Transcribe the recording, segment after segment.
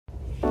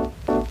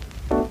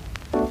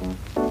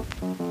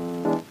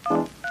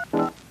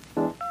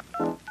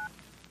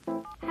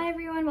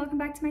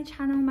back to my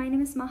channel. My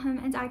name is Mahum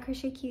and I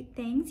crochet cute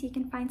things. You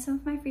can find some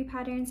of my free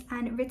patterns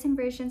and written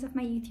versions of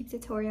my YouTube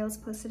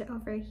tutorials posted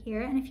over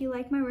here. And if you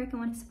like my work and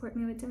want to support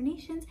me with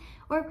donations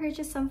or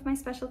purchase some of my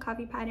special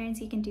copy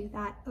patterns, you can do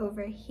that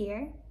over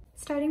here.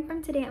 Starting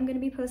from today, I'm going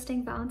to be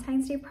posting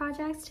Valentine's Day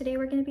projects. Today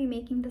we're going to be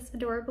making this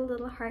adorable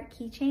little heart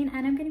keychain,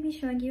 and I'm going to be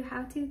showing you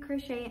how to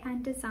crochet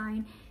and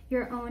design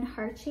your own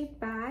heart-shaped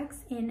bags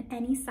in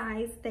any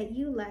size that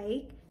you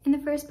like. In the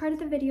first part of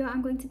the video,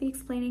 I'm going to be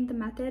explaining the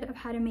method of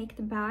how to make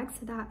the bag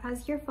so that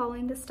as you're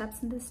following the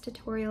steps in this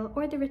tutorial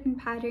or the written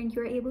pattern,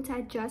 you're able to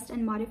adjust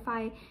and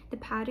modify the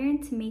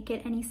pattern to make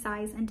it any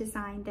size and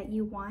design that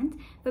you want.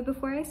 But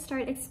before I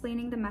start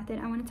explaining the method,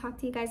 I want to talk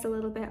to you guys a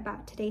little bit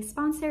about today's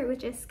sponsor,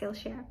 which is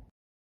Skillshare.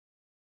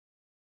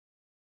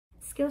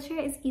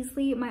 Skillshare is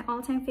easily my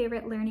all-time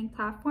favorite learning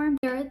platform.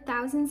 There are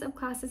thousands of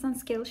classes on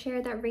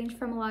Skillshare that range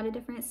from a lot of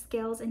different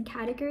skills and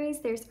categories.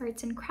 There's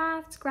arts and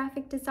crafts,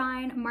 graphic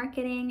design,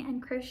 marketing,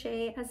 and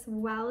crochet as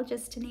well,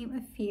 just to name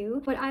a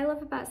few. What I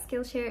love about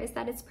Skillshare is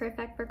that it's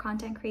perfect for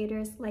content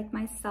creators like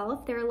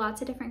myself. There are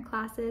lots of different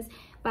classes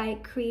by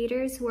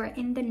creators who are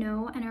in the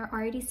know and are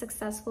already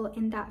successful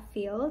in that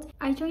field.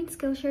 I joined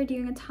Skillshare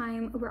during a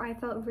time where I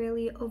felt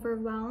really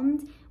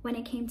overwhelmed when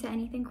it came to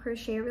anything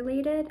crochet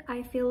related.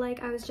 I feel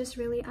like I was just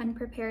really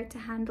unprepared to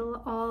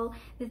handle all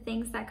the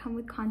things that come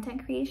with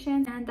content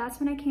creation, and that's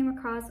when I came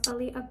across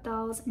Ali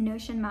Abdal's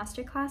Notion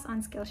Masterclass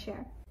on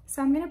Skillshare.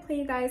 So I'm going to play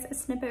you guys a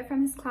snippet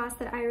from his class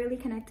that I really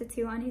connected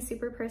to on a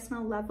super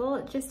personal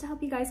level, just to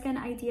help you guys get an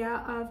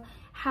idea of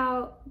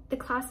how the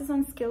classes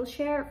on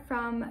Skillshare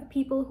from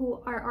people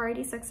who are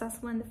already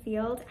successful in the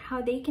field,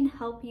 how they can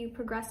help you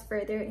progress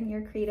further in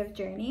your creative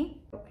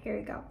journey. Here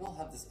we go. We'll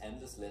have this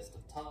endless list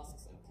of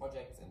tasks and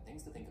projects and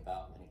things to think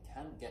about, and it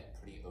can get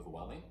pretty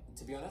overwhelming.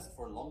 To be honest,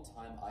 for a long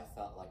time, I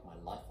felt like my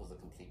life was a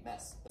complete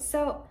mess.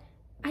 So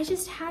I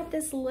just had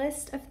this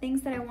list of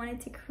things that I wanted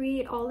to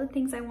create, all the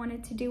things I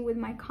wanted to do with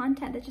my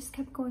content that just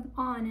kept going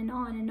on and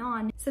on and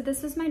on. So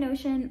this was my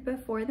Notion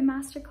before the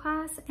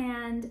masterclass,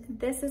 and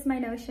this is my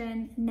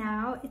Notion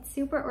now. It's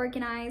super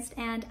organized,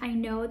 and I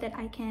know that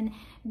I can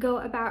go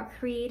about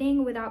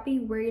creating without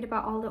being worried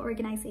about all the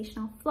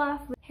organizational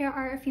fluff. Here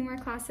are a few more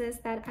classes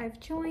that I've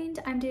joined.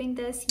 I'm doing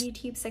this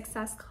YouTube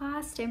success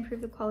class to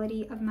improve the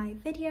quality of my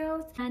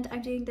videos, and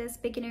I'm doing this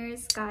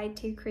beginner's guide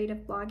to creative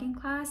blogging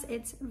class.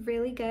 It's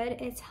really good.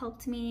 It's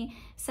helped me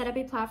set up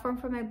a platform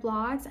for my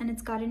blogs, and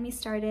it's gotten me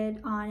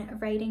started on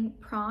writing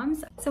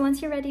prompts. So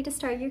once you're ready to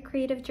start your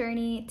creative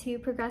journey, to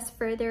progress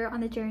further on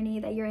the journey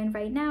that you're in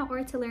right now,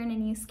 or to learn a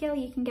new skill,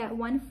 you can get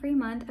 1 free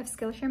month of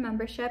Skillshare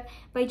membership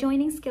by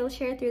joining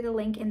Skillshare through the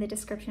link in the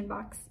description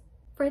box.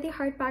 For the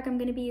heart bag, I'm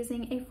going to be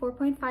using a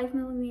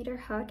 4.5mm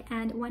hook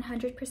and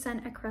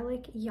 100%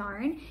 acrylic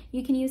yarn.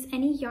 You can use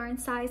any yarn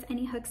size,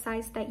 any hook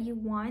size that you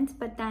want,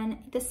 but then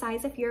the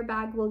size of your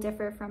bag will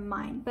differ from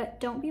mine. But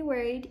don't be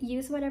worried,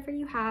 use whatever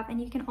you have, and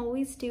you can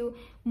always do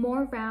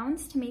more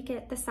rounds to make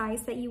it the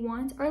size that you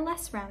want, or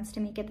less rounds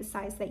to make it the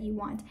size that you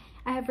want.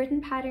 I have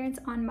written patterns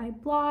on my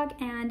blog,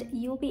 and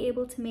you'll be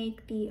able to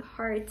make the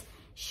heart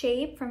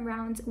shape from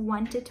rounds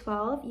 1 to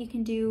 12. You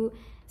can do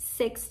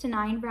 6 to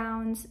 9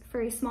 rounds for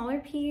a smaller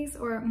piece,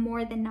 or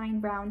more than 9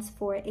 rounds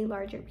for a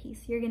larger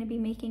piece. You're going to be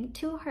making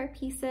 2 heart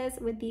pieces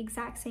with the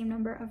exact same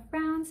number of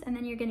rounds, and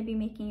then you're going to be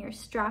making your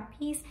strap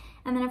piece.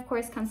 And then of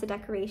course comes the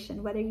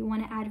decoration, whether you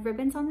want to add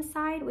ribbons on the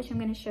side, which I'm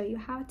going to show you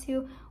how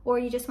to, or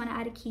you just want to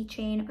add a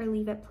keychain or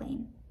leave it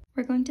plain.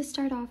 We're going to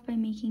start off by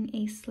making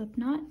a slip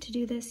knot. To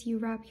do this, you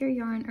wrap your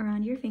yarn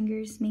around your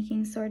fingers,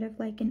 making sort of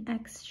like an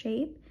X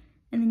shape,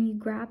 and then you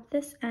grab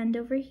this end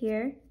over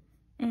here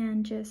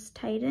and just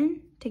tighten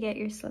to get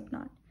your slip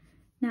knot.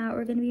 Now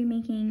we're going to be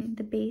making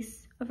the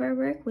base of our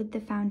work with the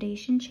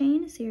foundation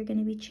chain. So you're going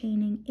to be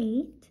chaining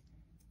 8.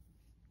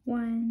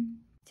 1,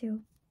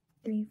 2,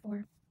 3,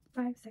 4,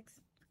 5, 6,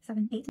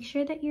 7, 8. Make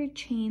sure that your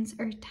chains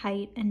are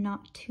tight and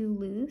not too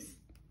loose.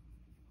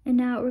 And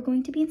now we're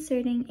going to be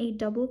inserting a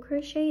double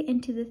crochet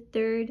into the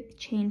 3rd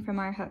chain from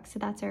our hook. So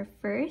that's our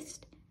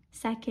 1st,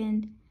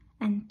 2nd,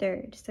 and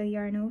 3rd. So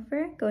yarn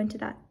over, go into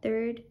that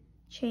 3rd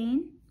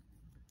chain,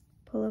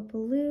 pull up a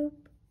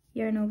loop,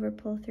 yarn over,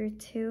 pull through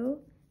 2,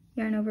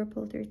 yarn over,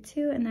 pull through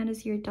 2, and that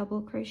is your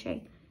double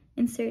crochet.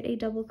 Insert a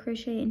double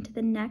crochet into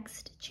the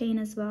next chain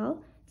as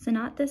well. So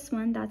not this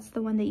one, that's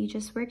the one that you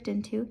just worked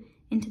into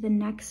the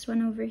next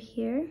one over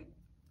here,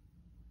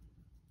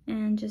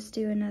 and just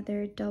do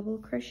another double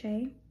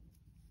crochet.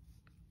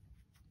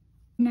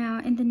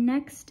 Now in the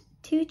next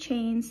 2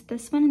 chains,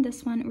 this one and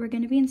this one, we're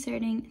going to be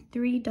inserting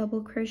 3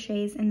 double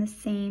crochets in the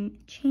same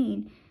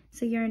chain.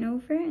 So yarn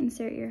over,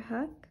 insert your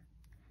hook.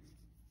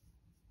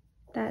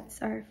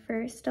 That's our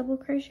 1st double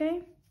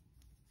crochet.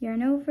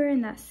 Yarn over,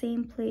 in that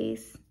same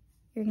place,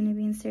 you're going to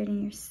be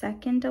inserting your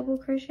 2nd double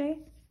crochet.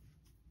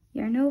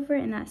 Yarn over,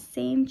 in that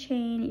same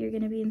chain, you're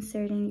going to be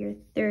inserting your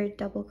 3rd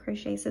double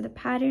crochet. So the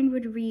pattern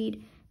would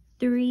read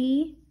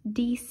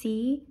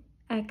 3DC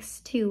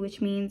X2, which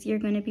means you're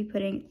going to be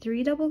putting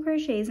 3 double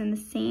crochets in the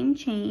same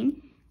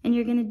chain, and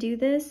you're going to do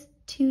this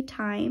 2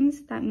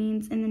 times. That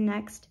means in the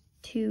next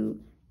 2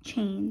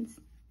 chains.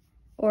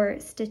 or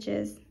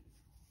stitches.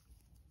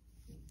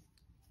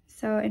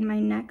 So in my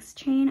next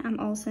chain, I'm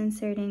also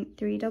inserting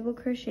 3 double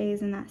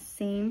crochets in that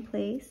same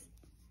place.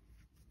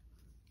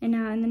 And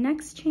now in the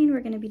next chain,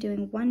 we're going to be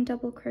doing 1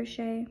 double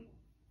crochet.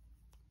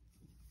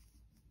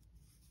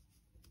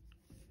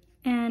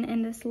 And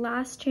in this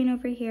last chain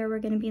over here, we're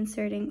going to be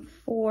inserting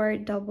 4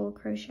 double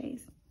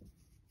crochets.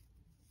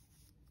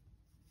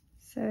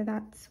 So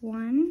that's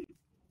 1,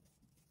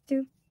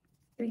 2,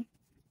 3,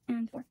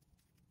 and 4.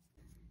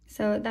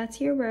 So that's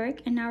your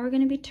work, and now we're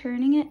going to be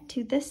turning it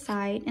to this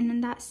side, and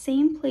in that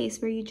same place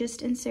where you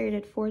just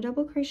inserted 4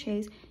 double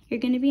crochets,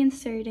 you're going to be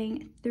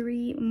inserting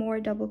 3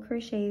 more double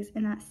crochets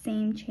in that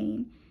same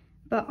chain,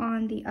 but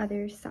on the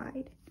other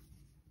side.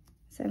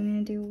 So I'm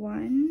going to do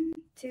 1,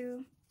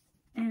 2,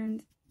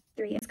 and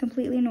 3. It's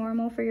completely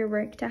normal for your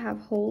work to have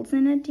holes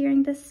in it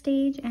during this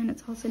stage, and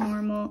it's also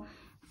normal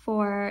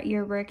for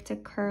your work to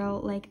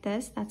curl like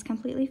this. That's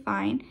completely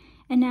fine.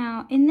 And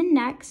now in the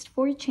next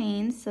 4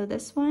 chains, so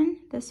this one,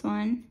 this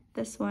one,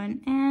 this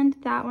one, and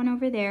that one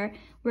over there,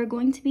 we're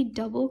going to be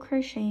double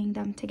crocheting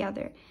them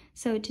together.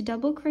 So to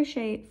double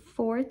crochet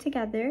 4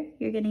 together,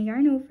 you're going to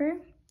yarn over,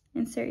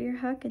 insert your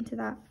hook into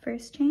that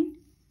first chain,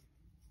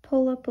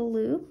 pull up a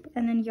loop,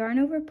 and then yarn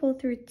over, pull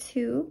through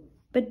 2,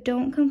 but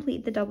don't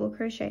complete the double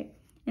crochet.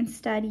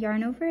 Instead,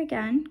 yarn over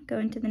again, go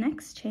into the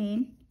next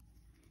chain,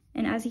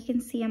 and as you can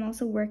see, I'm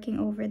also working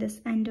over this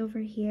end over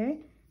here.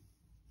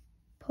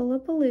 Pull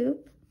up a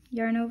loop,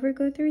 yarn over,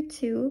 go through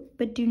 2,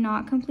 but do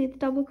not complete the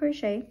double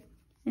crochet.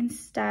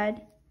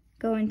 Instead,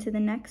 go into the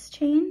next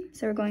chain.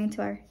 So we're going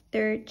into our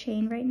 3rd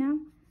chain right now.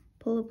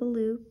 Pull up a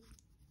loop,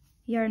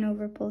 yarn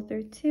over, pull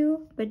through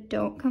 2, but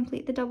don't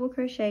complete the double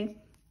crochet.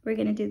 We're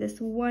going to do this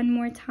one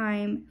more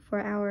time for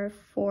our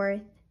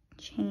 4th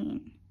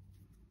chain.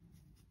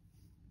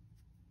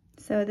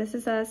 So this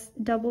is us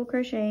double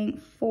crocheting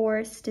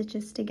 4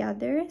 stitches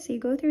together. So you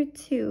go through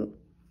 2.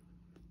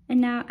 And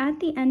now at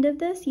the end of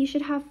this, you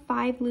should have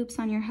 5 loops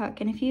on your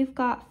hook. And if you've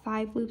got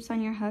 5 loops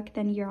on your hook,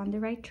 then you're on the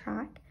right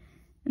track.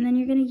 And then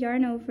you're going to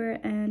yarn over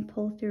and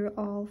pull through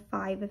all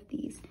 5 of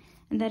these.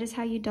 And that is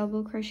how you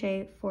double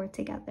crochet 4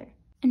 together.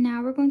 And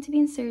now we're going to be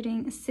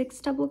inserting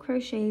 6 double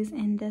crochets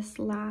in this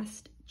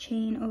last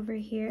chain over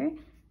here.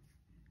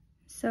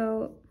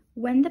 So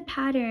when the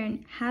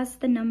pattern has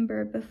the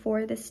number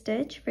before the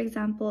stitch, for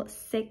example,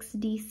 6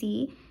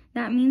 DC,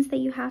 that means that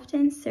you have to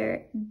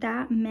insert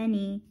that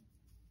many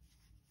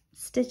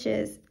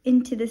stitches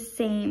into the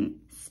same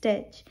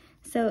stitch.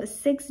 So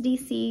 6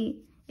 DC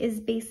is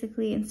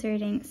basically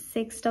inserting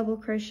 6 double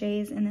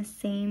crochets in the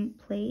same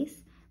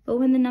place. But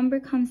when the number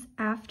comes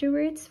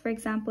afterwards, for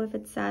example, if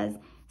it says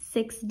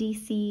 6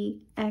 DC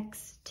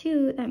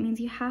X2, that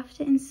means you have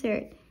to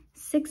insert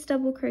 6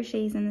 double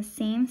crochets in the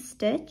same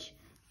stitch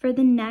for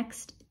the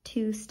next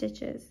 2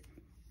 stitches.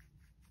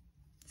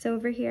 So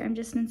over here, I'm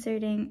just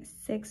inserting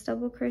 6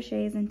 double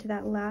crochets into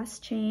that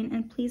last chain,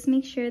 and please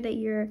make sure that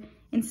you're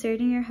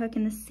inserting your hook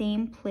in the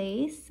same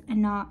place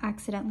and not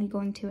accidentally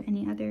going to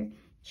any other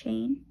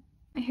chain.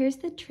 Here's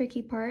the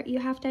tricky part. You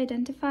have to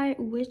identify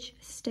which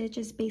stitch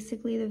is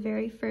basically the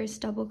very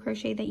first double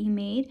crochet that you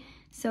made.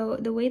 So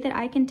the way that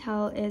I can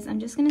tell is I'm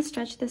just going to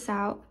stretch this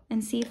out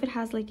and see if it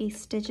has like a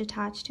stitch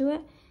attached to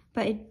it,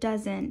 but it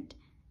doesn't.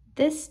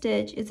 This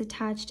stitch is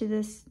attached to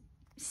this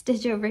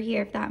stitch over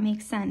here, if that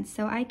makes sense.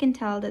 So I can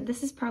tell that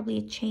this is probably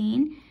a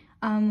chain,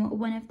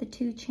 one of the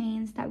 2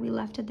 chains that we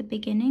left at the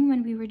beginning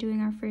when we were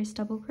doing our first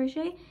double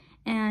crochet,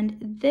 and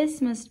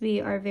this must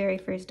be our very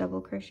first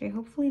double crochet.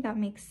 Hopefully that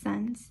makes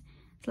sense.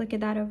 So look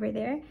at that over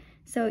there.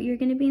 So you're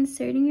going to be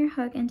inserting your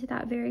hook into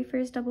that very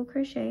first double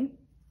crochet,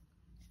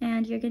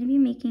 and you're going to be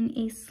making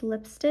a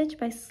slip stitch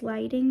by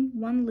sliding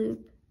 1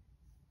 loop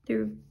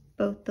through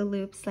both the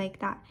loops like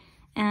that.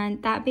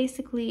 And that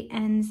basically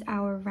ends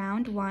our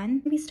round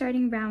 1. We'll be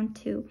starting round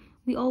 2.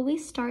 We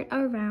always start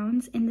our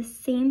rounds in the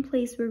same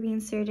place where we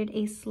inserted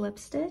a slip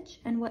stitch,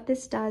 and what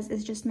this does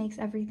is just makes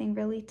everything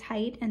really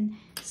tight and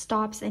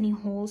stops any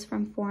holes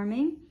from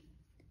forming.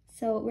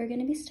 So we're going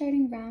to be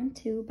starting round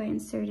 2 by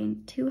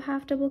inserting 2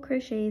 half double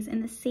crochets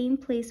in the same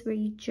place where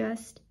you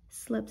just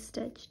slip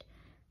stitched.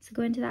 So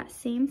go into that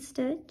same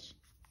stitch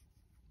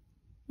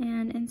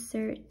and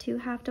insert 2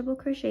 half double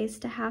crochets.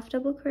 To half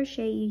double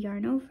crochet, you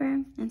yarn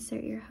over,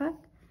 insert your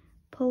hook,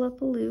 pull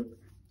up a loop,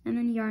 and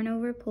then yarn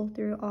over, pull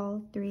through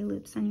all 3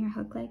 loops on your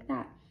hook like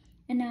that.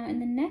 And now in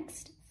the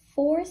next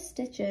 4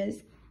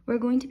 stitches, we're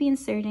going to be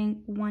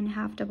inserting 1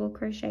 half double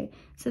crochet.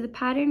 So the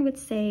pattern would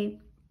say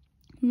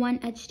 1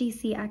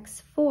 HDC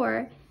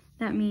X4,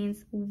 that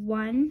means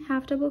 1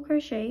 half double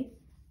crochet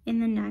in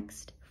the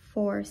next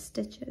 4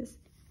 stitches.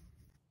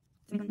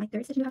 So I'm going to my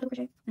 3rd stitch, 2 half double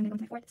crochet, and then go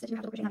to my 4th stitch, 2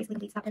 half double crochet, and obviously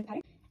completes that part of the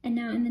pattern. And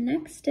now in the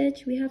next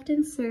stitch, we have to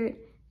insert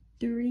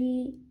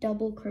 3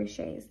 double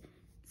crochets.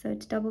 So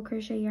to double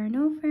crochet, yarn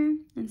over,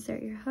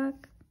 insert your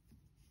hook,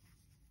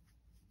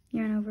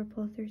 yarn over,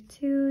 pull through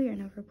 2,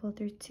 yarn over, pull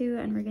through 2,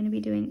 and we're going to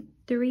be doing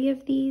 3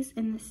 of these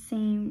in the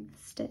same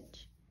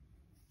stitch.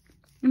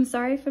 I'm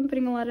sorry if I'm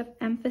putting a lot of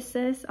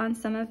emphasis on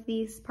some of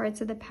these parts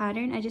of the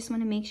pattern. I just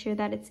want to make sure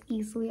that it's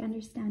easily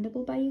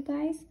understandable by you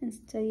guys and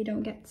so you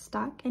don't get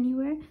stuck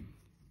anywhere.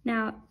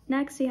 Now,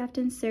 next we have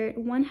to insert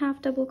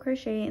 1/2 double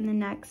crochet in the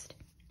next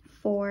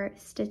 4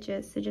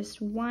 stitches. So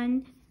just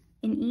 1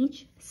 in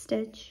each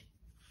stitch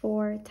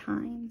 4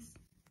 times.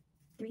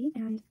 3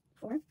 and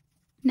 4.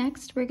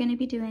 Next, we're going to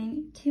be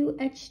doing 2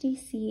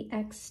 HDC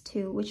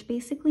x2, which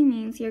basically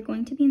means you're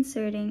going to be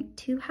inserting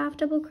 2 half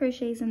double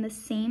crochets in the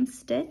same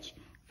stitch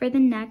for the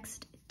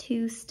next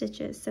 2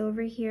 stitches. So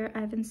over here,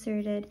 I've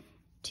inserted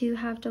 2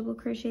 half double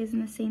crochets in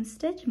the same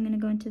stitch. I'm going to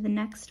go into the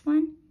next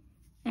one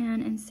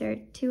and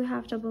insert 2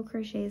 half double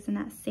crochets in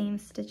that same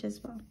stitch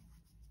as well.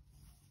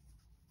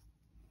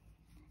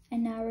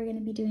 And now we're going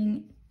to be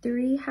doing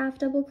 3 half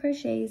double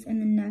crochets in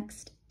the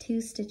next 2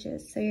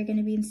 stitches. So you're going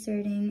to be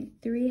inserting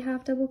 3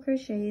 half double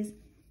crochets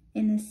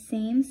in the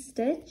same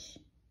stitch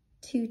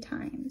 2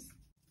 times,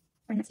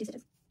 or next 2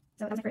 stitches.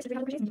 So that was my first 3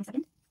 double crochets, and my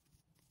second.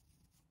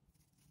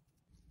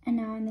 And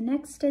now in the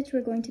next stitch,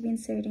 we're going to be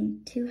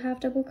inserting 2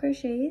 half double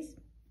crochets.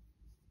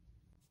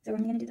 So we're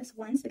only going to do this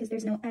once because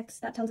there's no X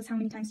that tells us how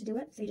many times to do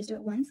it. So you just do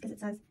it once because it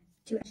says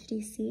 2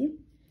 HDC.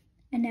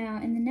 And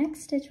now in the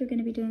next stitch, we're going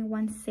to be doing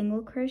 1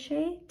 single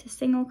crochet. To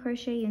single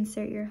crochet, you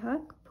insert your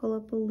hook, pull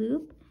up a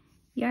loop,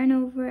 yarn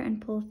over, and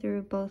pull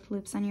through both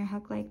loops on your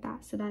hook like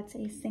that. So that's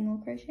a single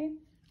crochet.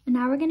 And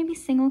now we're going to be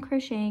single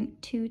crocheting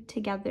 2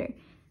 together.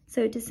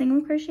 So to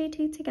single crochet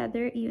 2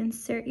 together, you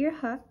insert your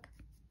hook,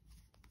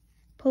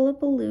 pull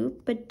up a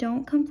loop, but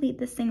don't complete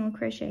the single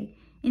crochet.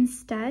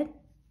 Instead,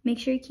 make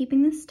sure you're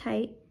keeping this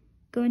tight,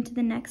 go into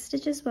the next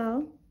stitch as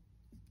well,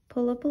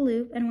 pull up a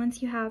loop, and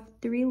once you have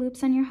 3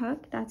 loops on your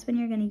hook, that's when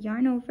you're going to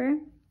yarn over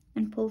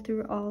and pull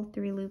through all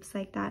 3 loops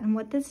like that. And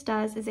what this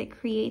does is it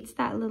creates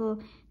that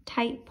little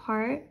tight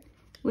part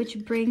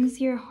which brings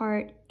your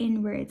heart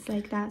inwards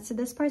like that. So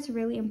this part's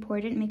really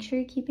important. Make sure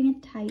you're keeping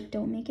it tight,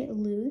 don't make it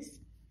loose.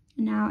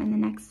 Now in the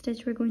next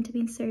stitch, we're going to be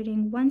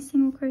inserting 1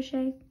 single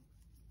crochet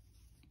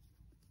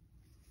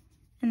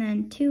and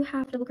then 2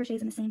 half double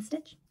crochets in the same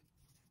stitch.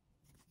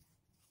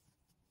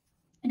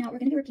 And now we're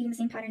going to be repeating the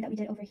same pattern that we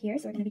did over here.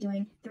 So we're going to be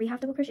doing 3 half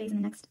double crochets in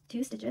the next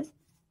 2 stitches.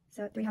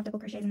 So 3 half double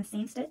crochets in the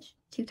same stitch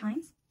 2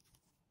 times.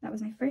 That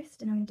was my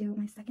first, and I'm going to do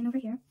my second over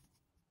here.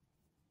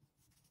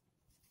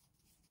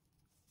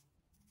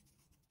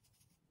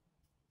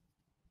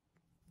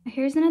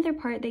 Here's another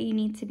part that you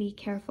need to be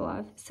careful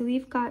of. So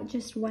we've got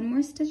just 1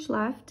 more stitch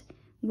left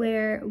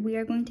where we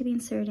are going to be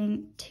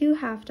inserting 2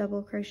 half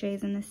double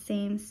crochets in the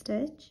same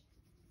stitch.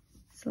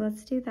 So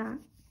let's do that.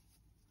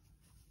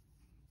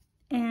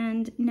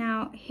 And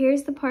now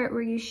here's the part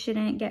where you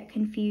shouldn't get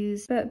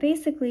confused. But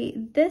basically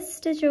this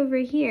stitch over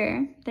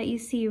here that you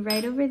see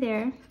right over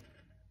there,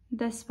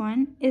 this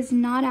one, is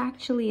not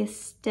actually a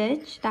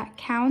stitch that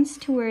counts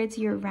towards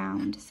your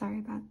round. Sorry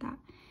about that.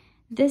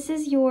 This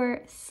is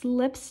your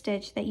slip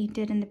stitch that you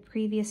did in the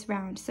previous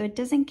round. So it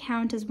doesn't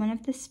count as one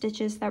of the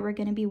stitches that we're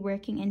going to be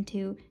working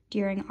into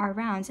during our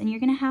rounds. And you're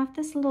going to have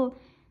this little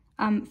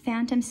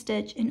phantom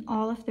stitch in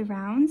all of the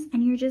rounds,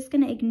 and you're just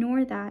going to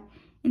ignore that.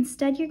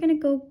 Instead, you're going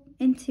to go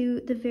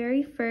into the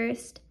very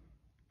first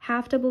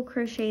half double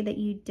crochet that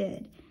you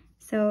did.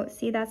 So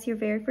see, that's your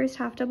very first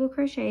half double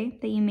crochet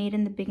that you made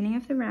in the beginning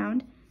of the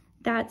round.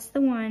 That's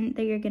the one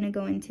that you're going to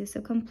go into.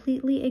 So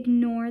completely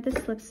ignore the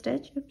slip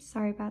stitch. Oops,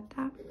 sorry about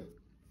that.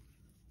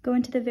 Go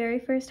into the very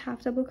first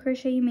half double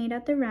crochet you made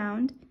at the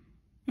round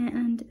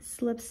and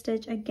slip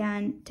stitch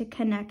again to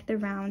connect the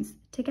rounds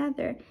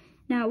together.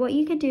 Now what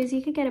you could do is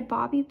you could get a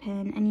bobby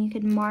pin and you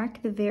could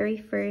mark the very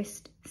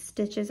first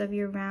stitches of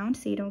your round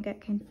so you don't get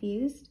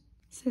confused.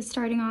 So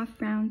starting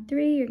off round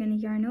 3, you're going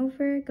to yarn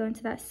over, go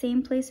into that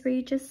same place where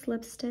you just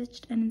slip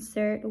stitched and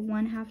insert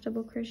 1 half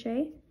double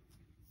crochet.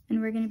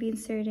 And we're going to be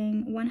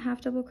inserting 1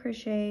 half double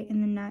crochet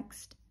in the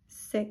next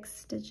 6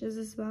 stitches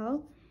as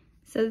well.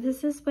 So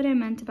this is what I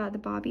meant about the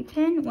bobby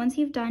pin. Once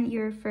you've done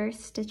your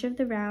first stitch of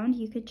the round,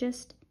 you could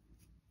just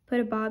put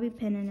a bobby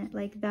pin in it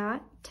like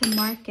that to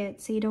mark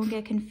it so you don't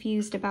get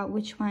confused about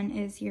which one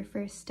is your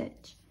first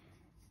stitch.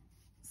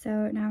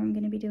 So now I'm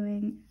going to be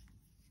doing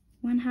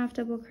 1 half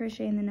double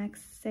crochet in the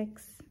next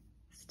 6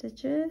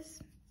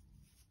 stitches.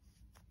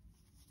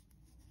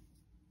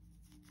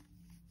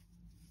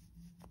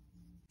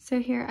 So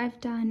here I've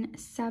done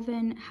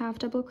 7 half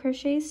double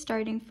crochets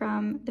starting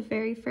from the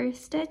very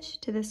first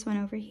stitch to this one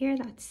over here.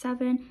 That's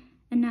 7.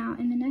 And now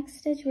in the next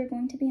stitch we're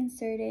going to be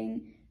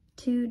inserting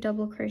 2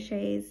 double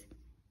crochets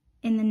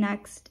in the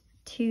next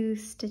 2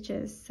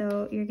 stitches.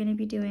 So you're going to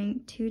be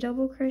doing 2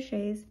 double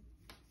crochets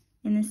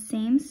in the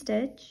same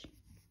stitch,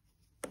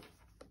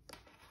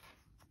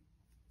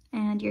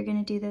 and you're going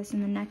to do this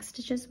in the next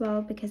stitch as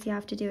well because you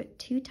have to do it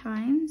 2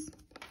 times.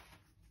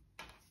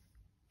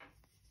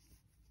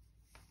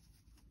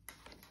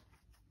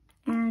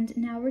 And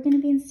now we're going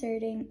to be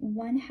inserting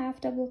 1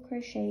 half double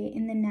crochet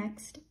in the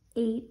next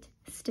 8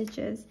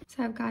 stitches.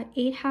 So I've got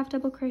 8 half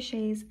double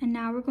crochets, and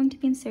now we're going to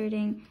be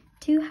inserting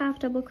 2 half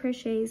double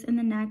crochets in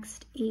the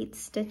next 6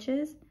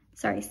 stitches.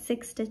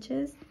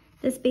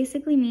 This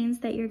basically means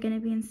that you're going to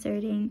be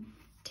inserting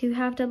 2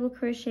 half double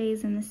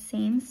crochets in the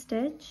same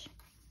stitch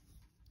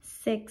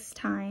 6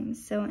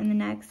 times. So in the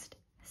next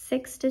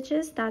 6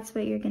 stitches, that's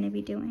what you're going to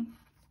be doing.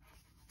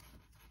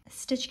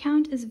 Stitch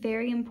count is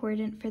very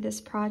important for this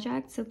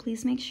project, so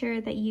please make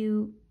sure that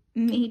you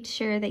made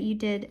sure that you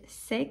did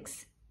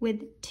 6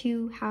 with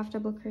 2 half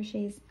double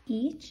crochets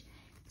each.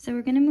 So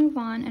we're going to move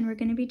on, and we're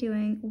going to be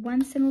doing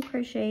 1 single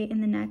crochet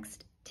in the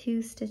next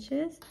 2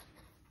 stitches.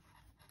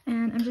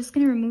 And I'm just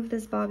going to remove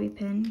this bobby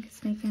pin because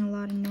it's making a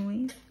lot of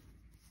noise.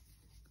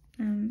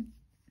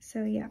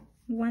 So yeah,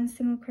 1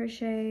 single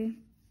crochet,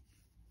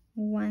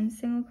 1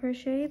 single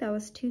crochet, that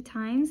was 2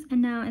 times.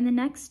 And now in the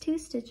next 2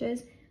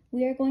 stitches,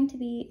 we are going to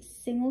be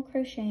single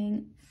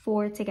crocheting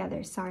 4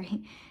 together,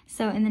 sorry.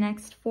 So in the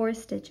next 4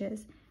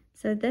 stitches.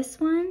 So this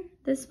one,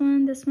 this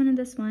one, this one, and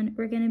this one,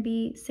 we're going to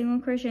be single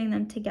crocheting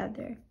them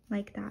together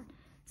like that.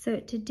 So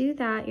to do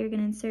that, you're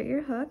going to insert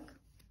your hook,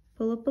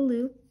 pull up a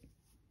loop,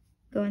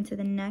 go into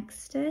the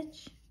next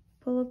stitch,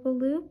 pull up a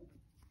loop,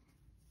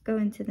 go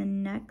into the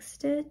next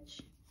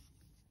stitch,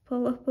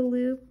 pull up a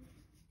loop,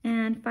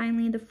 and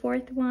finally the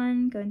 4th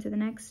one, go into the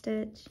next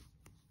stitch,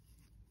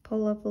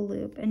 pull up a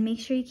loop. And make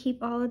sure you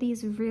keep all of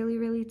these really,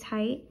 really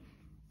tight.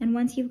 And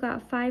once you've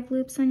got 5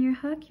 loops on your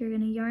hook, you're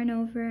going to yarn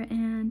over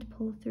and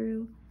pull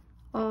through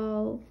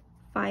all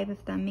 5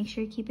 of them. Make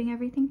sure you're keeping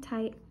everything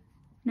tight.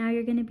 Now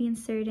you're going to be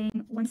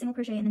inserting 1 single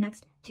crochet in the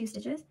next 2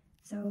 stitches.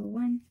 So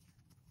 1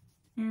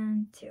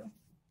 and 2.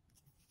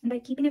 And by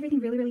keeping everything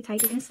really, really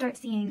tight, you're going to start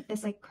seeing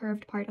this like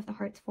curved part of the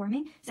hearts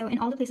forming. So in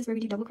all the places where we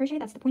do double crochet,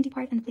 that's the pointy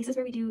part, and the places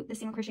where we do the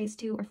single crochets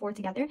 2 or 4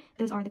 together,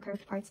 those are the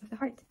curved parts of the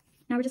heart.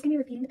 Now we're just going to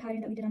be repeating the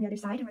pattern that we did on the other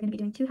side, and we're going to be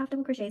doing 2 half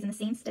double crochets in the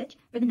same stitch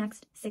for the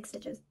next 6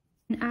 stitches.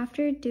 And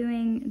after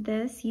doing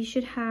this, you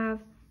should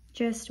have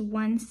just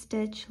 1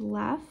 stitch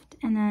left.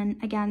 And then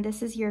again,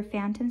 this is your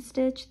phantom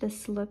stitch, the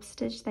slip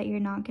stitch that you're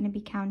not going to be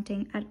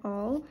counting at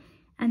all.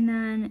 And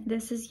then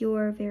this is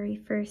your very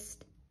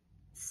first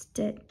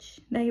stitch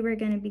that we're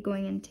going to be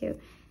going into.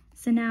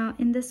 So now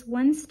in this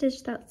 1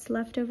 stitch that's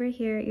left over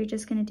here, you're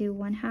just going to do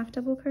 1 half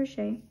double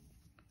crochet.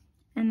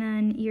 And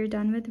then you're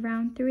done with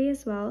round 3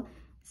 as well.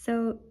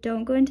 So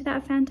don't go into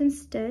that phantom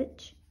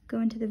stitch, go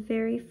into the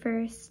very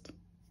first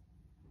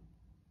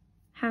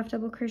half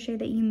double crochet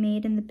that you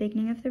made in the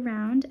beginning of the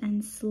round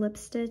and slip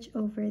stitch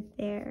over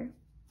there.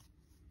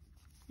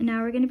 And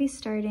now we're going to be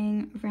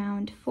starting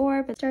round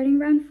 4, but starting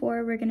round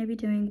 4, we're going to be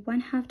doing 1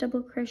 half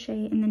double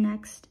crochet in the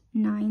next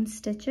 9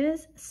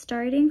 stitches,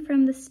 starting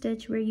from the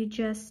stitch where you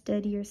just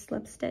did your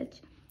slip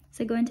stitch.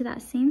 So go into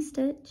that same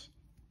stitch,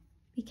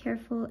 be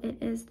careful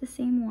it is the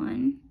same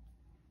one,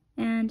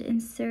 and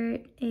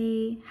insert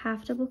a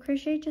half double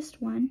crochet,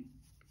 just 1.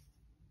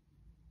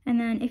 And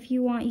then if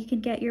you want, you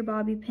could get your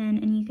bobby pin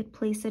and you could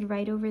place it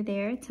right over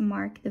there to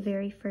mark the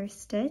very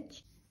first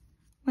stitch.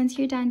 Once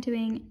you're done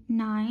doing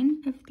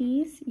 9 of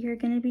these, you're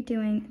going to be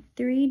doing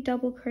 3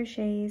 double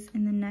crochets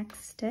in the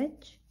next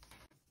stitch.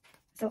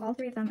 So all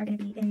 3 of them are going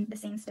to be in the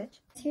same stitch.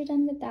 Once you're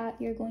done with that,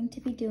 you're going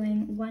to be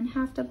doing 1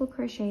 half double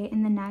crochet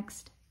in the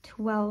next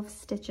 12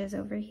 stitches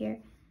over here.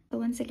 So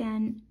once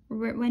again,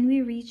 when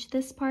we reach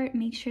this part,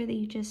 make sure that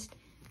you just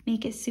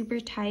make it super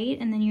tight,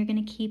 and then you're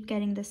going to keep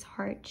getting this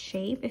heart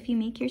shape. If you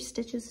make your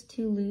stitches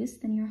too loose,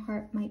 then your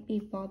heart might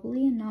be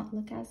wobbly and not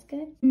look as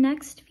good.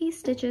 Next few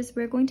stitches,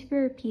 we're going to be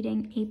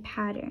repeating a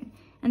pattern,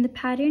 and the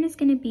pattern is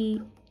going to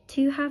be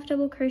 2 half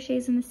double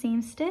crochets in the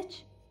same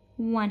stitch,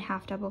 1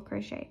 half double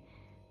crochet,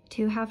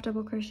 2 half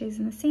double crochets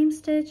in the same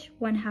stitch,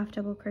 1 half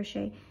double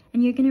crochet,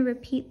 and you're going to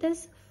repeat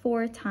this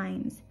 4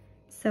 times.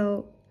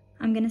 So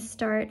I'm going to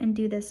start and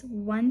do this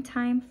 1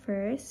 time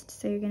first.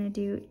 So you're going to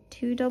do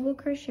 2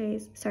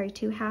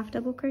 half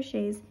double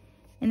crochets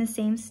in the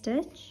same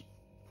stitch.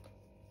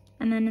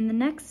 And then in the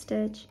next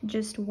stitch,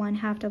 just 1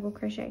 half double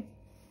crochet.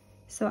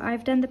 So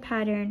I've done the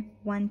pattern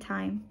 1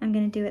 time. I'm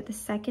going to do it the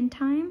 2nd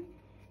time.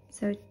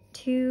 So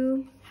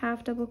 2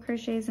 half double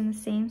crochets in the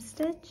same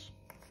stitch.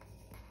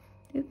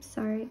 Oops,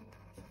 sorry.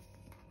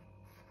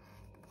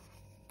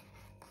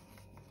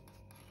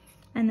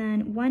 And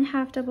then 1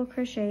 half double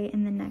crochet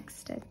in the next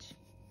stitch.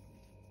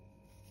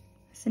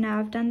 So now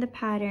I've done the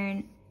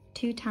pattern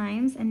 2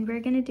 times, and we're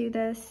going to do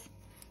this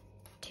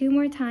 2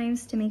 more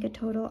times to make a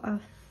total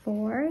of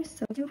 4.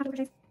 So 2 half double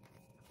crochets,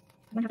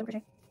 1 half double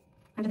crochet.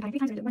 I've done the pattern 3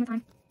 times, we're going to do it 1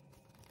 time,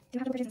 2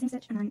 half double crochets in the same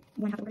stitch, and then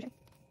 1 half double crochet.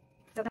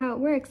 So that's how it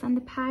works. And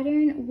the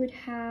pattern would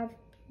have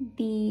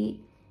the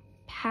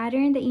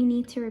pattern that you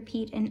need to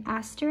repeat in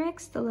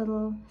asterisk, the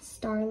little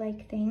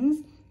star-like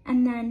things,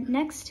 and then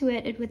next to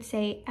it, it would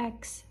say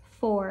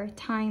X4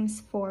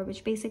 times 4,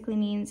 which basically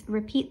means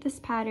repeat this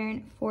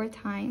pattern 4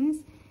 times,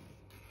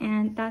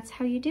 and that's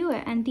how you do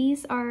it. And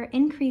these are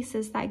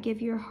increases that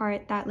give your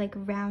heart that like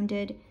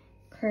rounded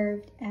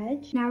curved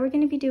edge. Now we're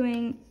going to be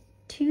doing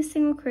 2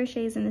 single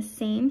crochets in the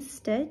same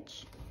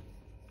stitch.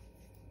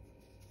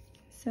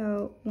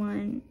 So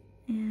 1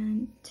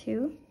 and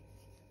 2.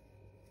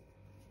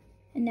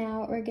 And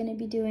now we're going to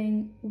be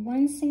doing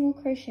 1 single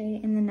crochet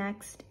in the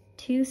next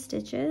 2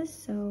 stitches.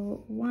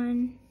 So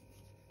 1,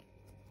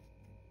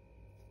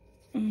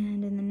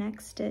 and in the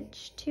next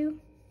stitch 2.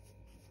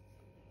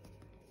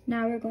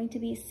 Now we're going to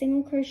be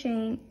single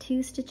crocheting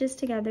 2 stitches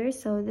together.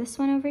 So this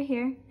one over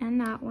here and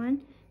that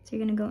one. So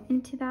you're gonna go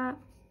into that,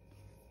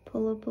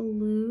 pull up a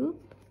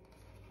loop,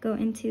 go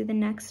into the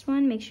next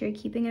one, make sure you're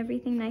keeping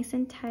everything nice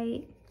and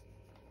tight,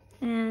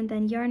 and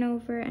then yarn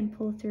over and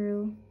pull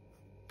through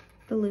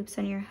the loops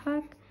on your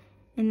hook.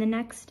 In the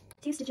next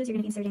 2 stitches, you're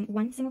gonna be inserting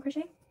 1 single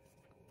crochet.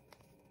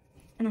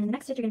 And then in the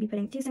next stitch, you're gonna be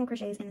putting 2 single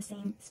crochets in the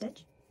same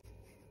stitch.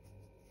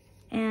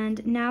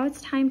 And now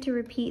it's time to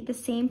repeat the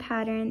same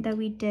pattern that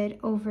we did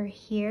over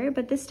here,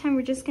 but this time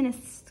we're just gonna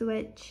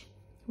switch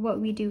what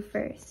we do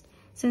first.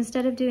 So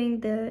instead of doing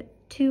the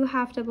 2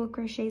 half double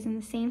crochets in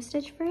the same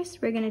stitch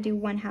first, we're gonna do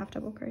 1 half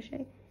double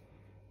crochet.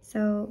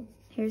 So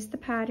here's the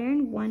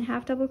pattern, 1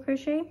 half double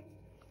crochet,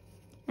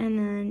 and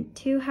then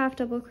 2 half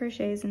double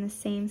crochets in the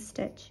same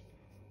stitch.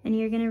 And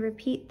you're gonna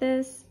repeat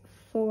this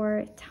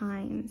 4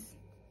 times.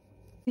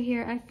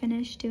 Here I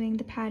finished doing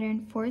the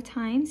pattern 4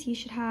 times. You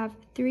should have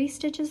 3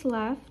 stitches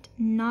left,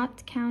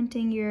 not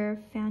counting your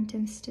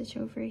phantom stitch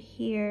over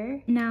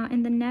here. Now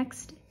in the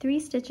next 3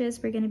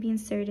 stitches, we're going to be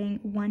inserting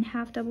 1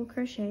 half double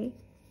crochet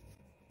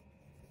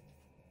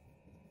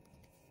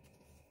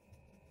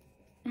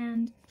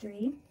and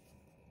 3.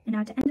 And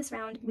now to end this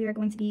round, we are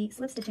going to be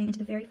slip stitching into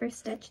the very first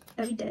stitch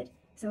that we did.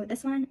 So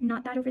this one,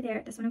 not that over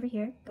there, this one over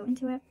here, go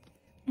into it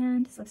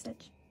and slip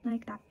stitch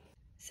like that.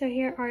 So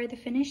here are the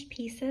finished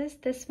pieces.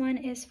 This one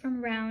is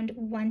from round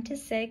 1 to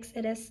 6.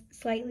 It is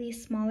slightly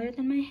smaller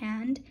than my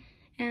hand,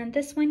 and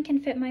this one can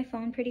fit my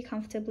phone pretty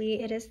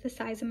comfortably. It is the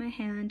size of my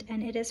hand,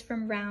 and it is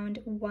from round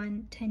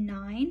 1 to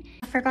 9.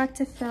 I forgot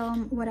to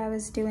film what I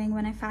was doing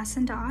when I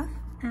fastened off,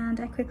 and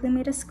I quickly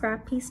made a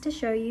scrap piece to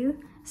show you.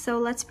 So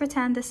let's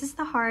pretend this is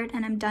the heart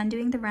and I'm done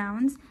doing the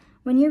rounds.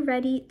 When you're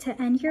ready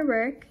to end your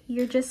work,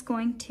 you're just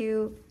going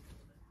to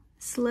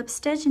slip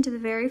stitch into the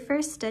very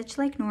first stitch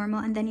like normal,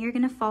 and then you're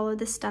going to follow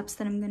the steps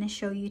that I'm going to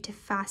show you to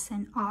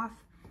fasten off.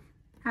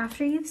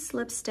 After you've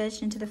slip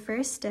stitched into the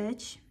first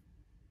stitch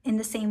in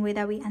the same way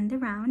that we end the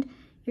round,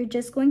 you're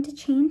just going to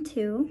chain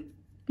 2.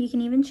 You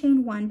can even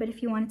chain 1, but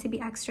if you want it to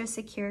be extra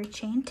secure,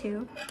 chain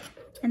 2.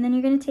 And then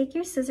you're going to take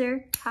your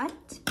scissor,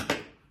 cut,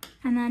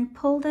 and then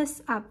pull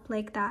this up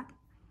like that.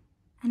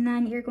 And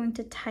then you're going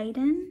to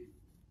tighten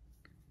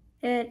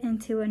it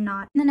into a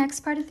knot. In the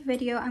next part of the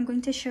video, I'm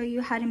going to show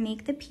you how to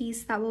make the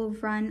piece that will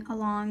run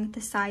along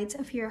the sides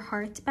of your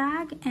heart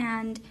bag.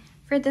 And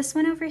for this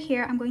one over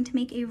here, I'm going to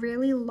make a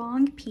really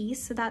long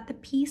piece so that the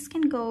piece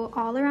can go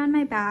all around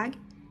my bag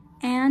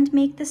and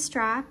make the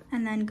strap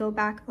and then go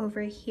back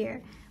over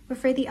here. But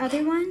for the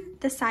other one,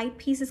 the side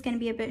piece is going to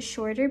be a bit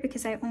shorter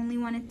because I only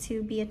want it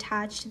to be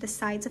attached to the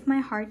sides of my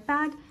heart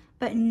bag,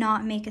 but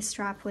not make a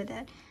strap with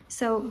it.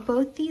 So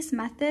both these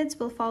methods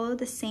will follow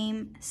the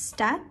same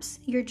steps.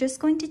 You're just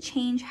going to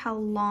change how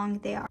long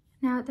they are.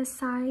 Now the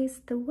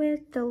size, the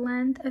width, the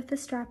length of the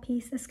strap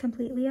piece is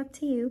completely up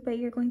to you, but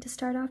you're going to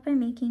start off by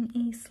making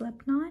a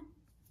slip knot.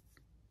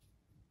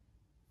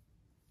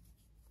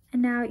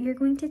 And now you're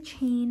going to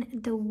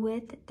chain the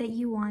width that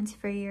you want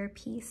for your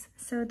piece.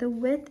 So the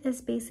width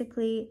is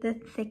basically the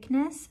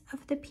thickness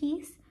of the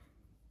piece.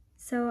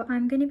 So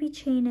I'm going to be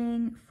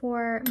chaining,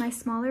 for my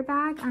smaller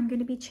bag, I'm going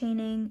to be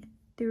chaining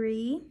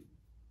 3.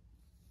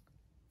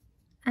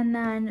 And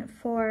then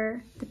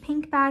for the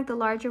pink bag, the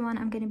larger one,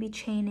 I'm going to be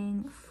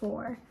chaining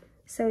 4.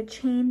 So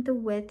chain the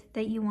width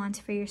that you want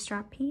for your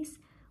strap piece.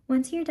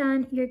 Once you're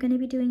done, you're going to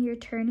be doing your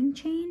turning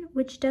chain,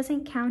 which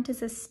doesn't count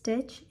as a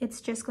stitch.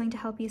 It's just going to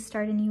help you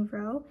start a new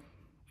row.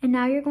 And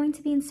now you're going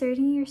to be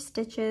inserting your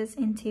stitches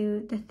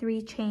into the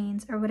 3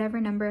 chains or whatever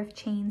number of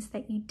chains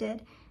that you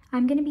did.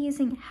 I'm going to be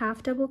using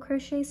half double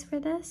crochets for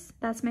this.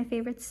 That's my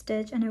favorite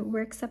stitch and it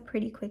works up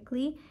pretty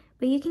quickly.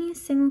 But you can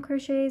use single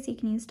crochets, you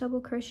can use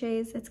double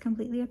crochets, it's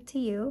completely up to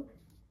you.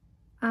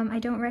 I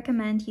don't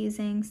recommend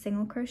using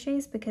single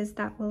crochets because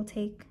that will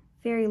take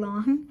very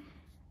long.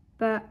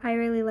 But I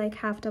really like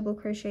half double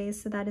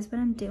crochets, so that is what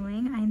I'm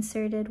doing. I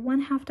inserted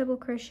 1 half double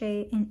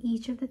crochet in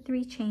each of the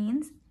 3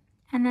 chains.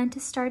 And then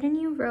to start a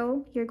new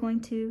row, you're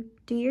going to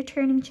do your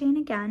turning chain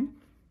again,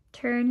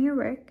 turn your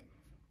work,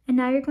 and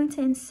now you're going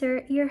to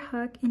insert your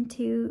hook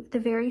into the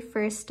very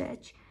first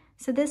stitch.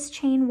 So this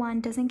chain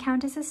 1 doesn't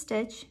count as a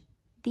stitch.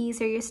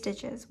 These are your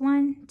stitches,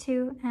 1,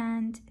 2,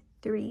 and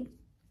 3.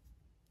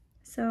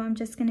 So I'm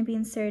just going to be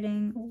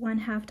inserting 1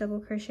 half double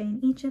crochet in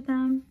each of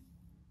them.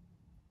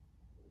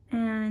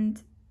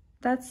 And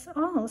that's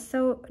all.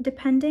 So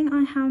depending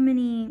on how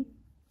many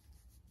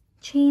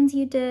chains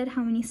you did,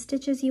 how many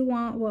stitches you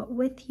want, what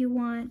width you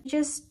want,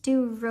 just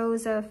do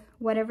rows of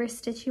whatever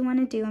stitch you want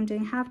to do. I'm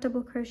doing half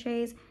double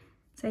crochets.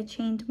 So I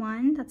chained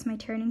 1, that's my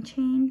turning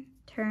chain,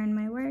 turn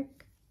my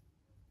work.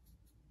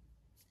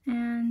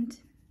 And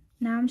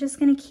now I'm just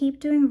going to keep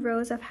doing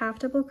rows of half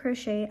double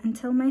crochet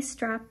until my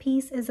strap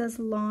piece is as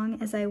long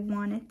as I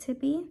want it to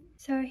be.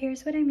 So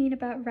here's what I mean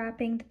about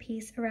wrapping the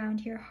piece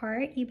around your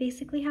heart. You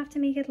basically have to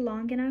make it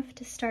long enough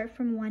to start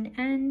from one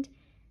end,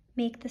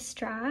 make the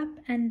strap,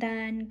 and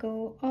then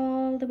go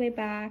all the way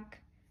back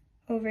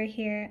over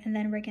here, and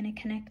then we're going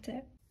to connect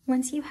it.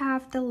 Once you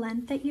have the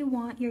length that you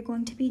want, you're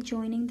going to be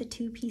joining the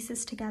 2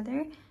 pieces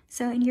together.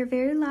 So in your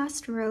very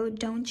last row,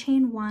 don't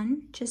chain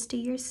one, just do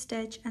your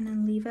stitch and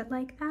then leave it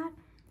like that.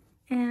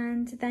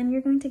 And then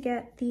you're going to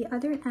get the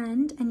other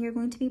end and you're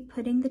going to be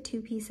putting the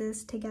two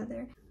pieces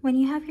together. When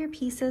you have your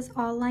pieces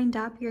all lined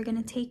up, you're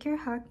going to take your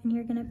hook and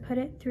you're going to put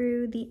it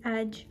through the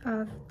edge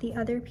of the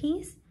other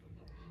piece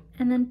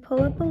and then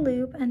pull up a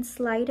loop and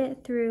slide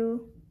it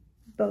through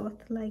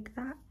both like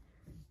that.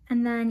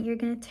 And then you're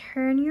going to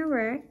turn your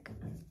work,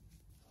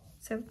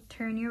 so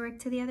turn your work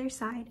to the other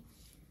side.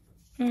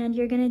 And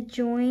you're going to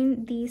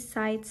join these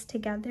sides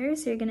together.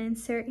 So you're going to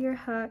insert your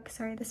hook.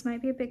 Sorry, this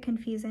might be a bit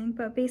confusing,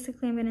 but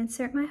basically I'm going to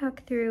insert my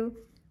hook through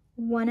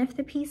one of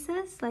the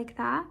pieces like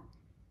that,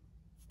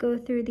 go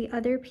through the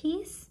other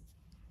piece,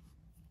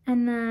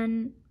 and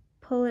then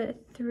pull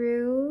it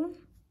through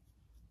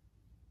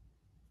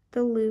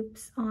the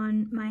loops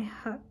on my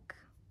hook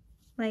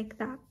like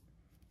that.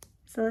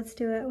 So let's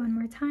do it one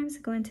more time.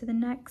 So go into the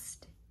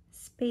next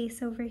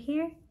space over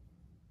here,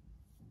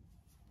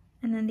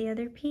 and then the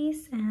other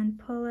piece and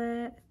pull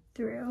it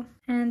through.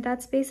 And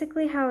that's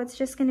basically how it's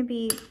just going to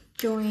be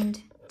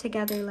joined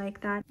together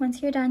like that.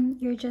 Once you're done,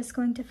 you're just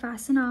going to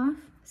fasten off.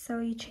 So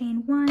you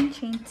chain one,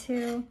 chain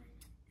two,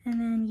 and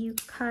then you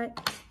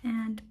cut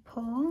and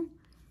pull.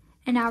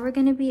 And now we're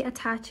going to be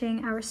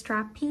attaching our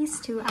strap piece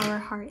to our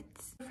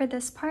hearts. For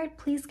this part,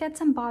 please get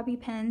some bobby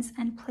pins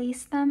and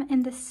place them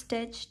in the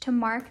stitch to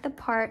mark the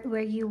part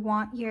where you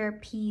want your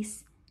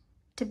piece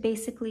to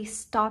basically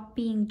stop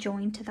being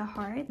joined to the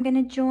heart. I'm going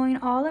to join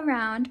all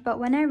around, but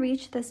when I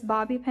reach this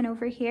bobby pin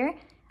over here,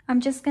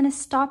 I'm just going to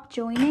stop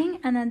joining,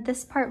 and then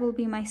this part will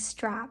be my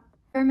strap.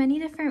 There are many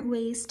different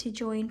ways to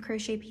join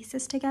crochet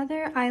pieces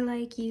together. I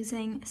like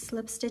using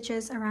slip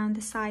stitches around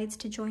the sides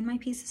to join my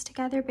pieces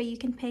together, but you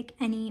can pick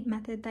any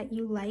method that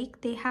you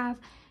like. They have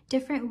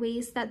different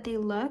ways that they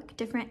look,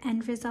 different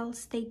end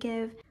results they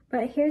give.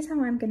 But here's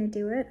how I'm going to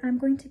do it. I'm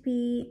going to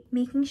be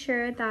making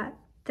sure that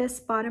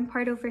this bottom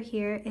part over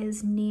here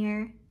is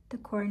near the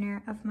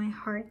corner of my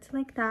heart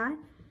like that.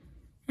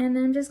 And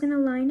then I'm just going to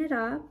line it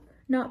up,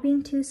 not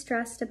being too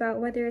stressed about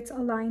whether it's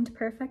aligned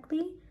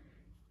perfectly.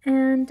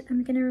 And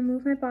I'm going to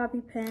remove my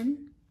bobby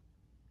pin.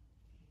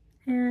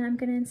 And I'm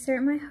going to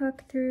insert my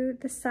hook through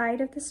the side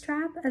of the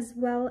strap as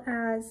well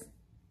as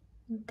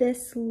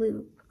this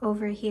loop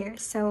over here.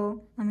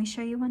 So let me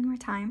show you one more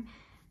time.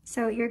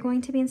 So you're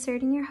going to be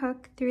inserting your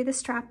hook through the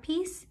strap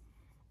piece.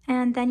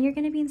 And then you're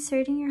going to be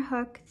inserting your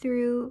hook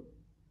through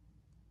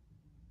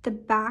the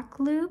back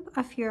loop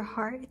of your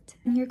heart.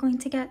 And you're going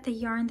to get the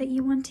yarn that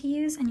you want to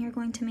use and you're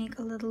going to make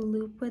a little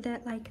loop with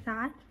it like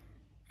that.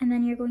 And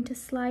then you're going to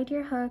slide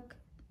your hook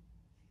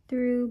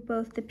through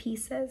both the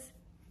pieces.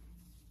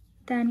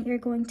 Then you're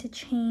going to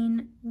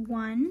chain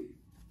one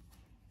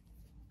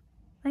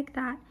like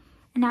that.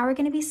 And now we're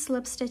going to be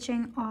slip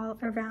stitching all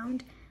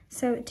around.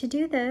 So to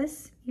do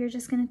this, you're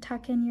just going to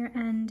tuck in your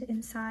end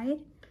inside.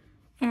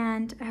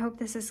 And I hope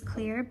this is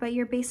clear, but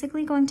you're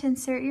basically going to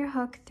insert your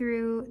hook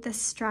through the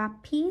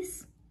strap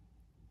piece,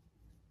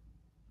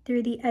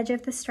 through the edge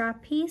of the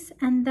strap piece,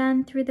 and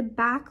then through the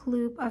back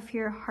loop of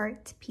your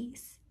heart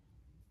piece.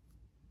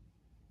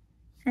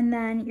 And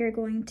then you're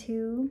going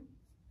to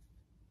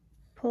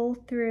pull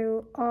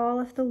through all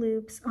of the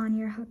loops on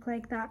your hook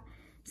like that.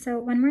 So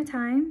one more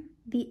time,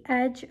 the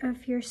edge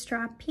of your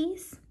strap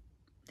piece,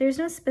 there's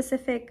no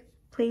specific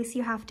place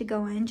you have to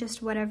go in,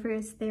 just whatever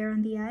is there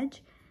on the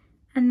edge.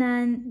 And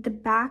then the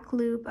back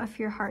loop of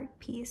your heart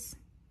piece.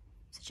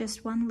 So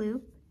just one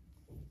loop.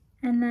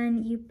 And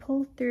then you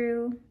pull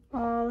through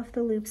all of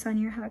the loops on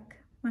your hook.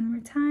 One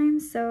more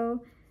time.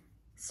 So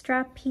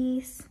strap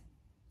piece,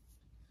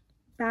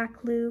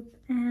 back loop,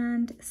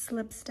 and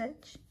slip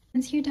stitch.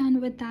 Once you're done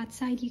with that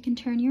side, you can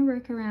turn your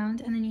work around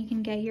and then you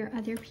can get your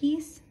other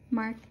piece,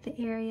 mark the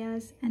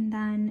areas, and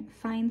then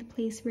find the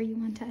place where you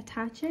want to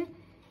attach it.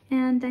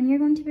 And then you're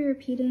going to be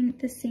repeating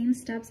the same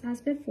steps as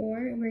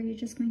before, where you're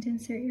just going to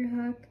insert your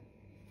hook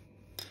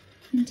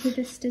into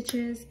the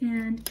stitches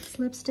and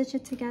slip stitch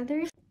it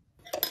together.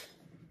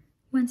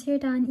 Once you're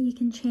done, you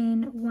can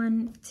chain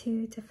 1,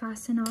 2 to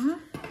fasten off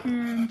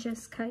and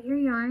just cut your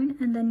yarn,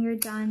 and then you're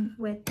done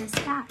with this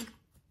bag.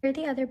 For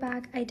the other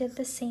bag, I did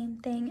the same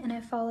thing and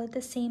I followed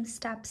the same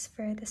steps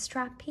for the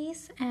strap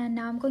piece, and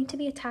now I'm going to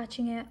be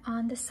attaching it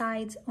on the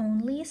sides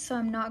only, so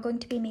I'm not going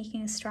to be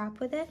making a strap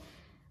with it.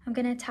 I'm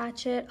going to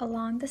attach it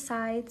along the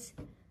sides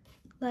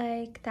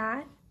like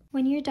that.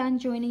 When you're done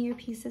joining your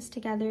pieces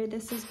together,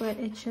 this is what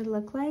it should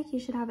look like. You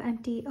should have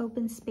empty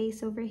open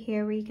space over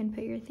here where you can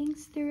put your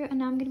things through. And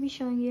now I'm going to be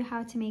showing you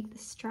how to make the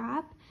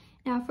strap.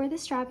 Now for the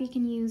strap, you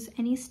can use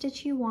any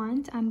stitch you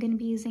want. I'm going to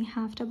be using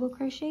half double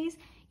crochets.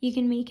 You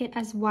can make it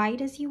as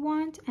wide as you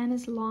want and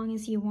as long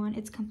as you want.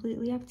 It's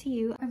completely up to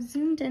you. I've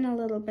zoomed in a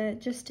little bit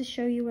just to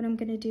show you what I'm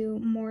going to do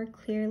more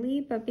clearly,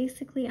 but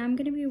basically I'm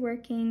going to be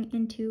working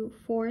into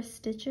 4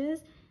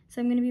 stitches. So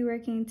I'm going to be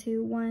working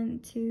into 1,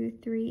 2,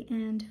 3,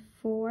 and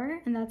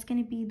 4, and that's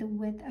going to be the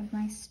width of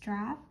my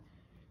strap.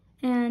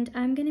 And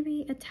I'm going to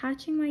be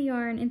attaching my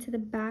yarn into the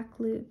back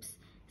loops.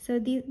 So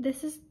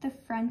this is the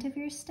front of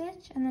your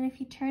stitch, and then if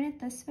you turn it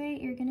this way,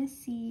 you're going to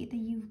see that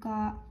you've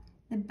got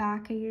the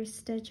back of your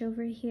stitch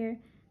over here.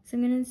 So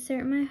I'm going to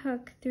insert my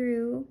hook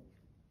through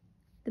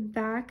the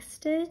back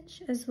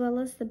stitch as well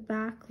as the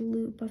back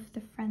loop of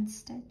the front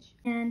stitch.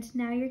 And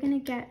now you're going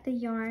to get the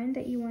yarn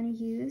that you want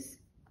to use,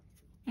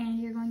 and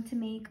you're going to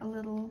make a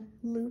little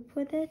loop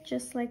with it,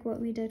 just like what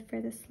we did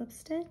for the slip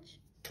stitch.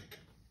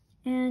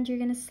 And you're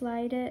going to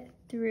slide it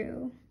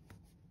through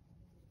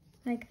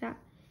like that.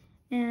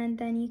 And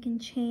then you can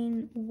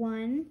chain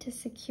 1 to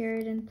secure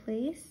it in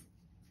place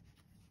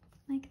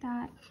like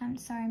that. I'm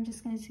sorry, I'm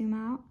just going to zoom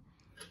out.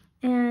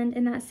 And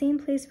in that same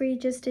place where you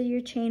just did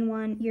your chain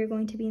 1, you're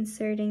going to be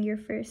inserting your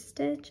first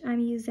stitch. I'm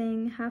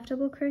using half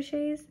double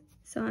crochets,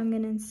 so I'm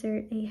going to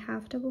insert a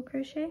half double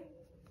crochet.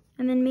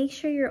 And then make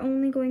sure you're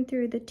only going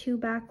through the 2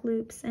 back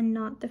loops and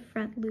not the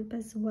front loop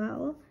as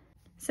well.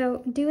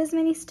 So do as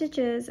many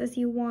stitches as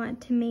you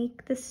want to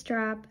make the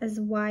strap as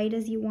wide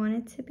as you want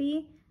it to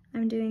be.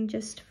 I'm doing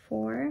just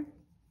 4.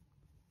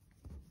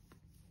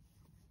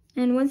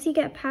 And once you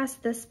get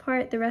past this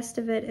part, the rest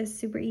of it is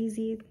super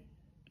easy.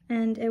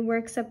 And it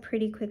works up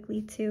pretty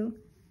quickly too.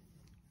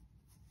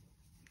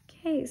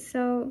 Okay,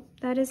 so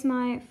that is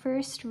my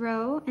first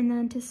row. And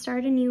then to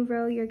start a new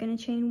row, you're going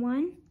to chain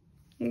 1.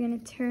 You're going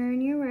to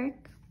turn your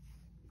work,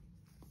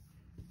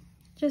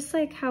 just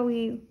like how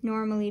we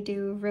normally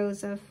do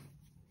rows of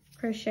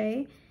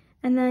crochet.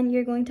 And then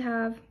you're going to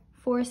have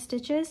 4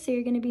 stitches. So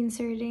you're going to be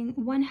inserting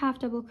 1 half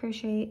double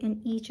crochet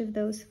in each of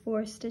those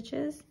 4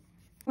 stitches.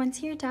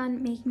 Once you're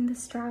done making the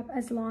strap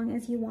as long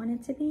as you want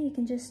it to be, you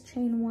can just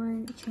chain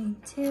 1, chain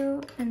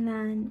 2, and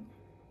then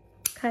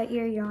cut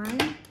your yarn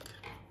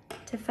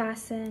to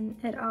fasten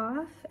it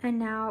off. And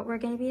now we're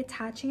going to be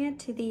attaching it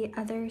to the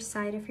other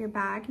side of your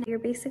bag. Now you're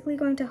basically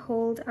going to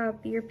hold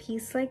up your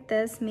piece like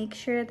this, make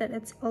sure that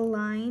it's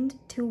aligned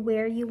to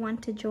where you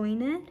want to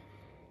join it.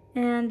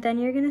 And then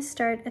you're going to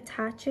start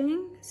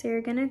attaching. So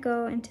you're going to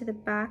go into the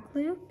back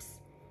loops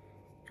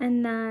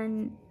and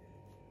then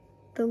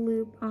the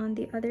loop on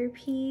the other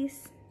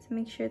piece, so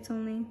make sure it's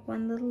only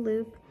 1 little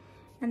loop.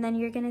 And then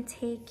you're going to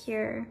take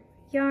your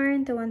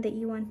yarn, the one that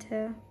you want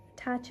to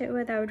attach it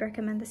with. I would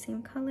recommend the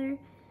same color.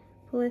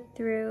 Pull it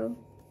through,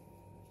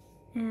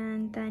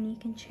 and then you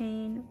can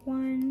chain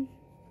 1,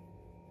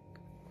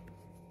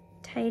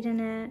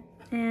 tighten it,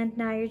 and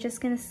now you're just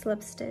going to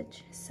slip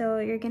stitch. So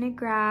you're going to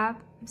grab,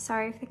 I'm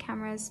sorry if the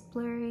camera is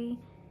blurry,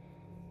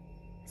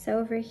 so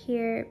over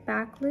here,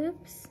 back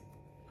loops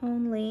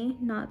only,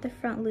 not the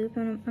front loop,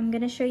 and I'm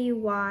going to show you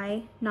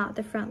why not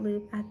the front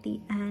loop at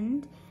the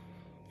end.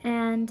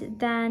 And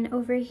then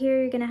over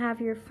here you're going to have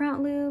your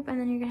front loop, and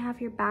then you're going to have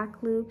your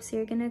back loop. So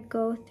you're going to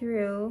go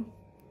through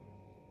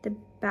the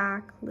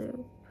back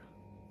loop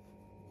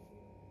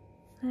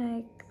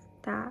like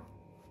that.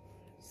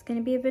 It's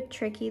going to be a bit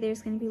tricky.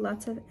 There's going to be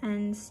lots of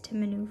ends to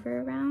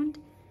maneuver around,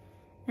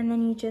 and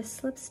then you just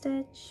slip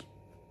stitch.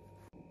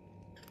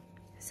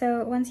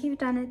 So once you've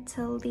done it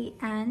till the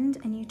end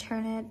and you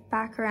turn it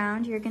back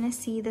around, you're gonna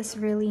see this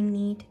really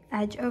neat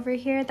edge over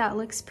here that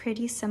looks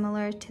pretty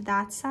similar to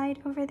that side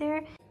over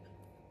there.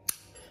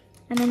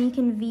 And then you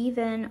can weave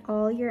in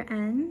all your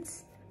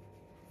ends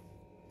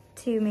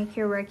to make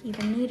your work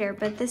even neater.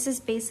 But this is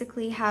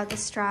basically how the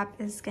strap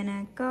is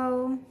gonna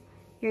go.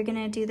 You're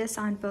gonna do this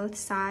on both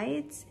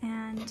sides,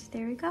 and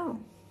there we go.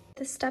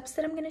 The steps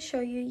that I'm going to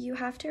show you, you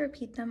have to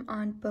repeat them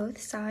on both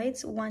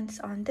sides, once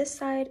on this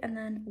side and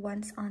then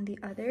once on the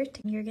other.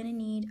 You're going to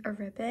need a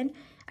ribbon.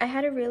 I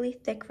had a really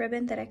thick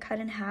ribbon that I cut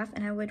in half,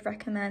 and I would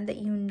recommend that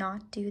you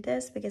not do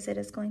this because it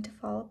is going to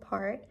fall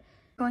apart.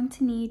 You're going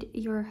to need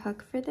your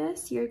hook for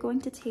this. You're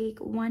going to take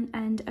one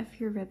end of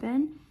your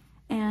ribbon,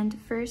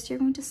 and first you're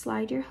going to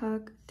slide your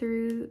hook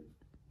through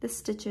the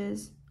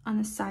stitches on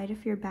the side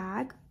of your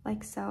bag,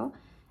 like so.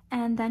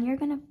 And then you're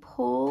going to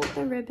pull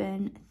the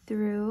ribbon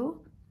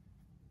through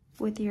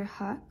with your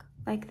hook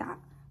like that,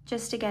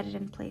 just to get it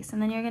in place. And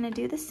then you're going to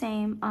do the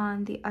same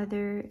on the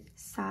other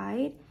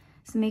side.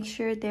 So make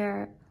sure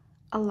they're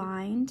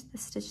aligned, the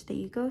stitch that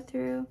you go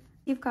through.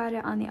 You've got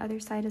it on the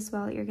other side as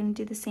well. You're going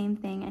to do the same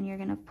thing, and you're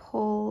going to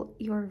pull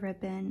your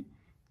ribbon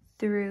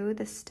through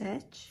the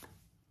stitch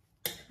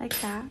like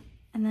that,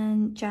 and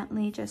then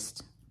gently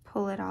just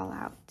pull it all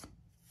out.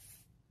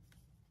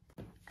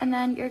 And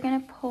then you're going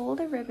to pull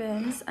the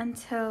ribbons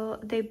until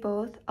they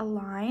both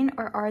align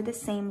or are the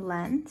same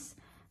lengths.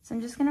 So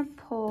I'm just going to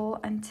pull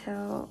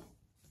until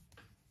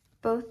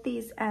both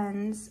these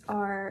ends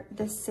are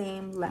the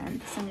same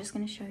length. So I'm just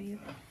going to show you.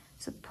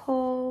 So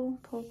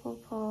pull, pull, pull,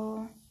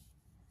 pull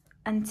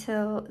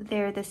until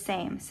they're the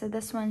same. So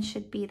this one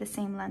should be the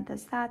same length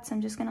as that. So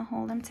I'm just going to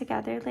hold them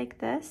together like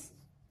this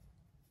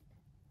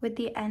with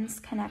the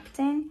ends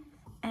connecting.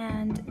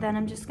 And then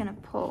I'm just going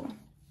to pull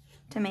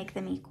to make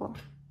them equal.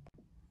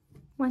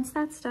 Once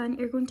that's done,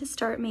 you're going to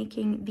start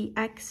making the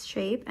X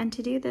shape, and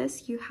to do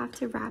this, you have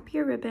to wrap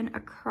your ribbon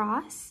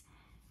across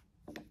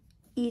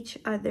each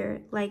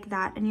other like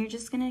that, and you're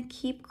just going to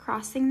keep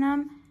crossing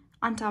them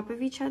on top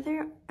of each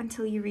other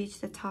until you reach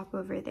the top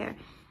over there.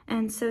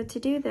 And so to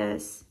do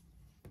this,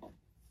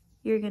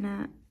 you're going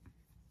to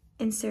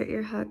insert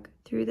your hook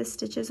through the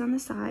stitches on the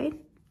side,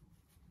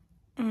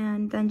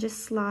 and then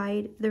just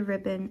slide the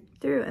ribbon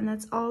through, and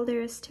that's all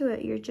there is to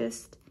it. You're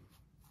just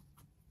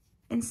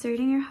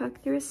inserting your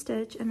hook through a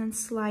stitch and then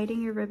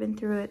sliding your ribbon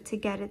through it to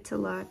get it to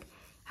look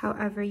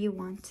however you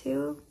want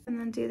to. And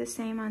then do the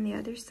same on the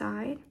other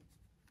side.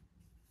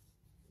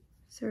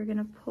 So we're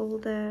gonna pull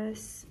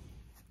this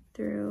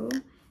through.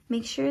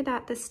 Make sure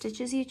that the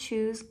stitches you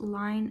choose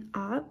line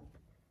up.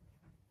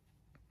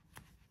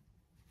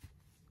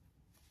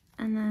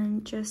 And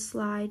then just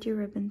slide your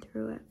ribbon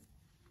through it.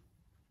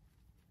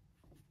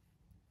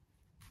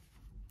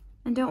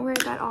 And don't worry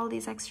about all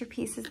these extra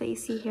pieces that you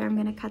see here. I'm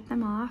gonna cut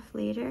them off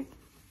later.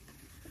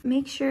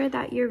 Make sure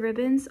that your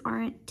ribbons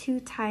aren't too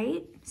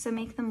tight, so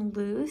make them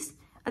loose.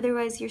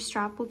 Otherwise your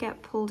strap will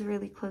get pulled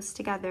really close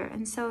together.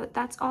 And so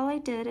that's all I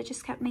did. I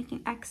just kept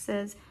making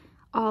X's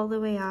all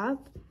the way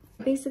up.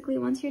 Basically,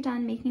 once you're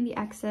done making the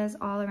X's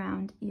all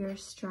around your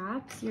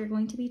straps, you're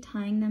going to be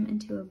tying them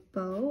into a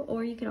bow,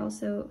 or you could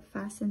also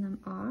fasten them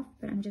off,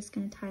 but I'm just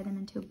gonna tie them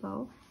into a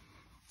bow.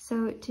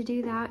 So to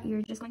do that,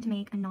 you're just going to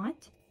make a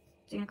knot.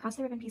 So you're gonna cross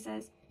the ribbon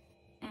pieces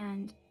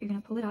and you're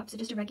gonna pull it up. So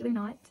just a regular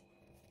knot,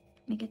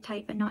 make it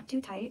tight, but not too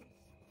tight.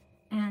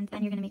 And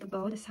then you're gonna make a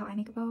bow. This is how I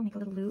make a bow. Make a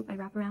little loop, I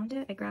wrap around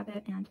it, I grab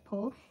it and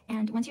pull.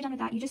 And once you're done with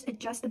that, you just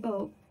adjust the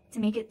bow to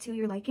make it to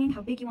your liking,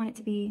 how big you want it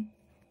to be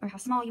or how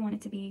small you want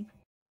it to be.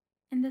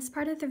 In this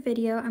part of the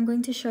video, I'm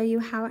going to show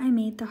you how I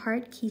made the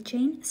heart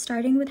keychain,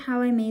 starting with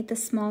how I made the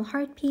small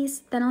heart piece.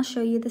 Then I'll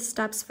show you the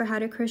steps for how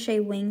to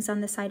crochet wings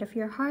on the side of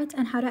your heart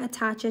and how to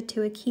attach it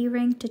to a key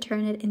ring to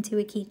turn it into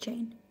a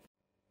keychain.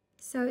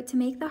 So to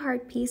make the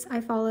heart piece, I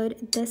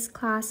followed this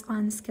class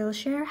on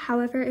Skillshare.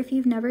 However, if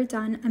you've never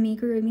done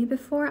amigurumi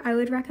before, I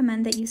would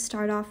recommend that you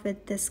start off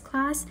with this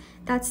class.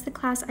 That's the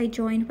class I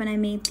joined when I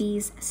made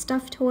these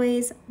stuffed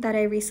toys that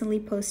I recently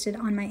posted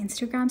on my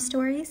Instagram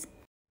stories.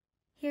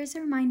 Here's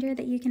a reminder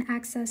that you can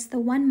access the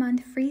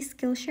 1-month free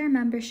Skillshare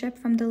membership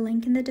from the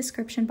link in the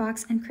description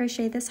box and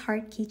crochet this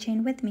heart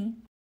keychain with me.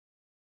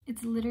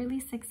 It's literally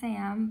 6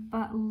 a.m.,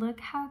 but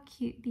look how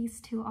cute these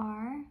two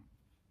are.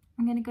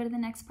 I'm going to go to the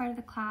next part of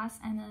the class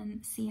and then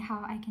see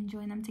how I can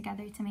join them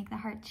together to make the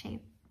heart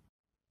shape.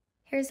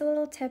 Here's a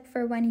little tip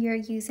for when you're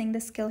using the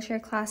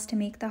Skillshare class to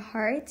make the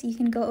heart. You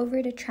can go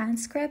over to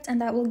transcript and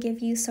that will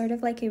give you sort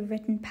of like a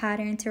written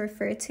pattern to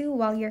refer to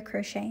while you're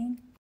crocheting.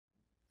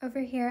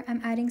 Over here,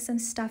 I'm adding some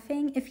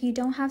stuffing. If you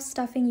don't have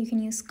stuffing, you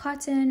can use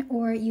cotton,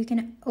 or you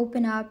can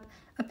open up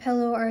a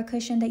pillow or a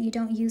cushion that you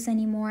don't use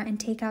anymore and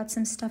take out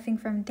some stuffing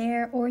from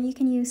there, or you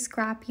can use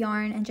scrap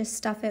yarn and just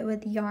stuff it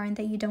with yarn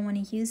that you don't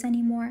want to use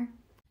anymore.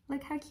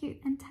 Look how cute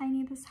and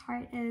tiny this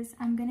heart is.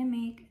 I'm gonna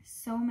make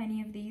so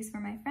many of these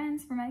for my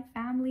friends, for my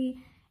family.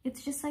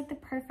 It's just like the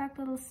perfect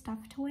little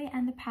stuffed toy,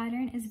 and the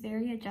pattern is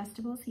very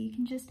adjustable, so you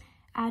can just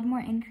add more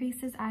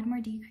increases, add more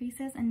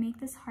decreases, and make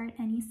this heart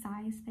any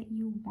size that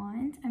you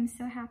want. I'm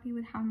so happy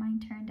with how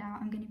mine turned out.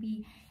 I'm going to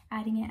be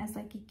adding it as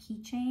like a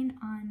keychain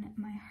on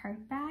my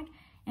heart bag.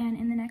 And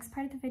in the next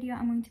part of the video,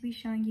 I'm going to be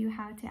showing you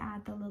how to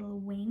add the little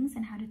wings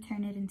and how to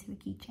turn it into a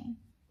keychain.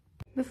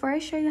 Before I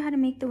show you how to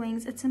make the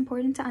wings, it's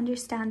important to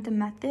understand the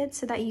method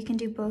so that you can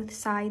do both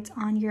sides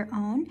on your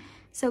own.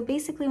 So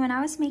basically, when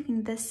I was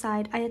making this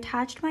side, I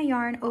attached my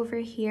yarn over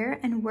here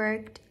and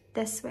worked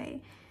this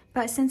way.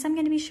 But since I'm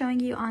going to be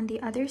showing you on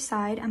the other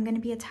side, I'm going to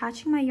be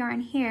attaching my yarn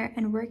here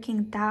and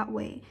working that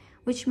way,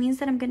 which means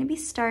that I'm going to be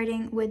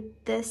starting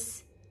with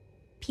this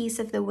piece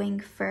of the wing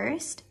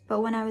first.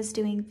 But when I was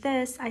doing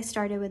this, I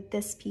started with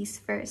this piece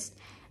first.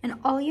 And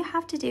all you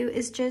have to do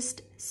is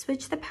just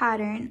switch the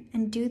pattern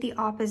and do the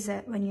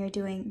opposite when you're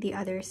doing the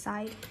other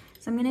side.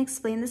 So I'm going to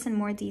explain this in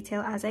more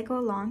detail as I go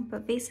along,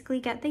 but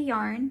basically get the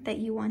yarn that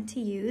you want to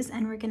use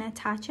and we're going to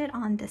attach it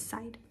on this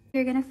side.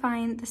 You're going to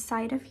find the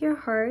side of your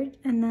heart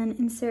and then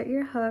insert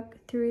your hook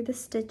through the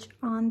stitch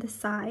on the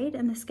side,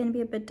 and this is going to be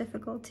a bit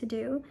difficult to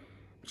do.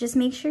 Just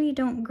make sure you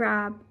don't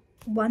grab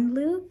one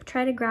loop,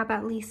 try to grab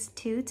at least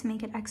 2 to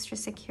make it extra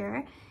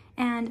secure.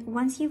 And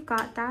once you've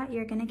got that,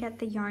 you're going to get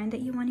the yarn that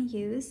you want to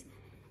use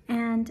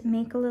and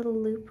make a little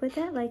loop with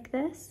it like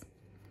this,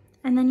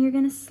 and then you're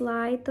going to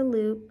slide the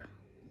loop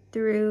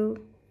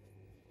through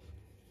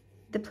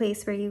the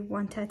place where you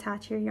want to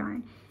attach your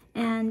yarn.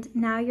 And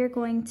now you're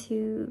going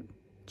to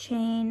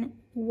chain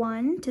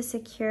 1 to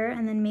secure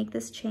and then make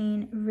this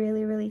chain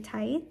really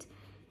tight.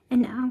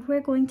 And now we're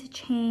going to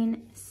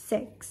chain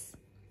 6.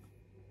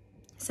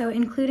 So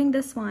including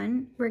this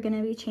one, we're going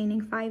to be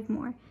chaining 5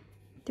 more.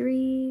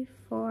 3,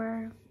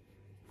 4,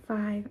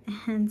 5,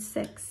 and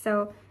 6.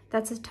 So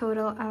that's a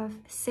total of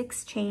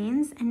 6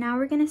 chains. And now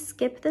we're going to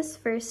skip this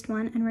first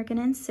one and we're going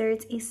to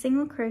insert a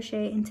single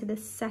crochet into the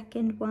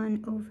second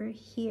one over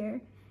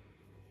here.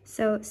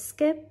 So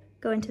skip,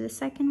 go into the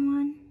second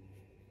one,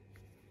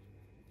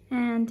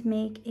 and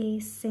make a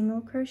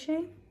single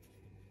crochet.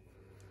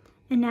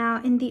 And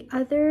now in the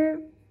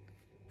other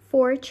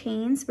 4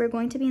 chains, we're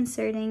going to be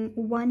inserting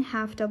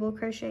 1/2 double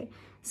crochet.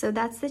 So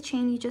that's the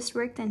chain you just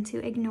worked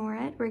into, ignore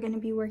it. We're going to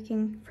be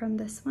working from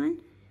this one.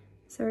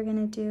 So we're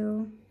going to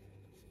do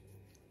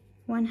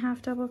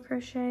 1/2 double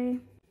crochet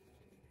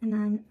and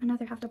then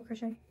another 1/2 double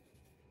crochet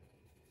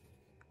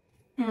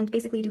and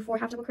basically do 4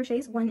 half double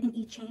crochets, 1 in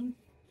each chain.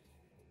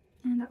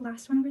 And that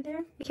last one over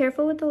there. Be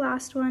careful with the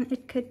last one,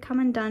 it could come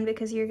undone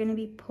because you're going to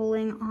be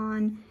pulling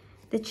on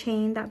the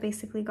chain that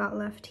basically got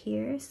left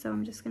here. So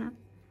I'm just gonna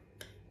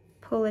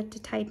pull it to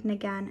tighten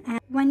again. And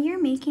when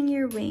you're making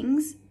your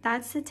wings,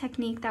 that's the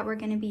technique that we're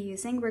going to be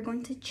using. We're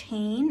going to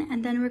chain,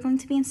 and then we're going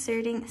to be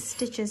inserting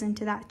stitches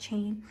into that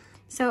chain.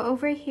 So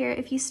over here,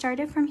 if you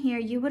started from here,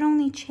 you would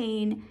only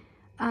chain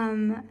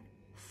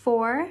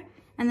 4,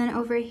 and then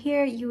over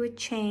here you would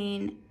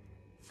chain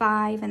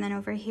 5, and then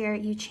over here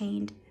you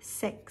chained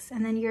 6,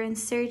 and then you're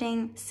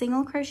inserting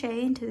single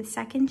crochet into the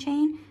second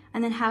chain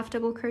and then half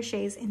double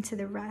crochets into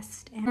the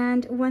rest.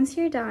 And once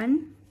you're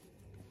done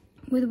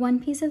with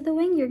one piece of the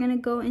wing, you're going to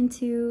go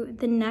into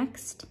the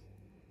next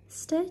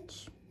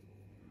stitch,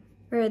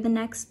 or the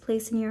next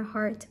place in your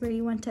heart where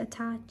you want to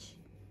attach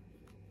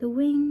the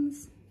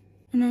wings,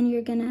 and then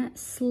you're going to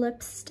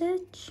slip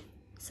stitch.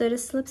 So to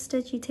slip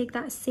stitch, you take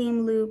that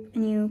same loop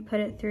and you put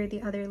it through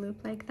the other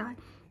loop like that.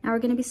 Now we're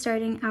going to be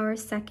starting our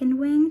second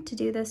wing. To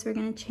do this, we're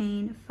going to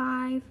chain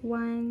 5,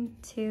 1,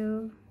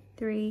 2,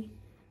 3,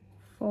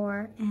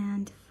 4,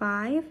 and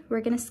 5.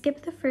 We're going to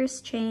skip the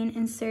first chain,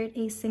 insert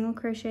a single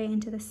crochet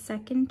into the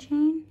second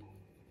chain,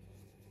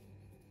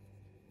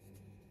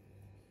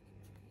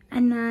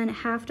 and then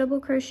half double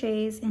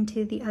crochets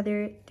into the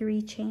other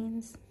 3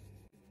 chains.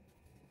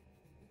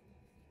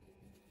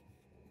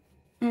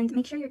 And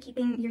make sure you're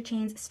keeping your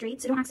chains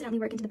straight, so don't accidentally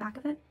work into the back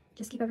of it.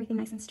 Just keep everything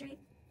nice and straight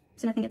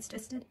so nothing gets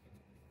twisted.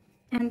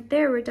 And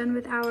there, we're done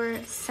with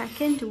our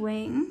second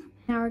wing.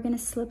 Now we're going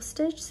to slip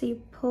stitch, so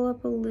you pull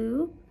up a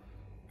loop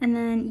and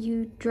then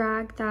you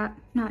drag that,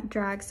 not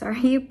drag, sorry,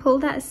 you pull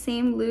that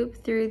same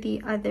loop through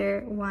the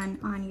other one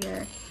on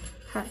your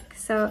hook.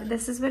 So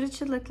this is what it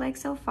should look like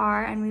so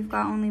far, and we've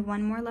got only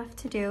one more left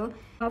to do.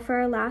 Now for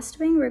our last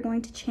wing, we're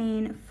going to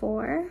chain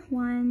 4,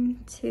 1,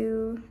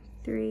 2,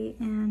 3,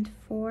 and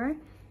 4.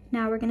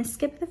 Now we're going to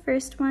skip the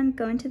first one,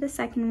 go into the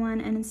second one,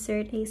 and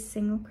insert a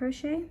single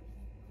crochet.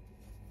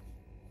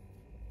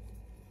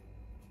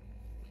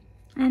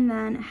 And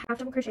then half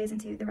double crochets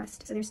into the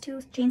rest. So there's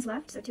 2 chains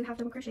left, so 2 half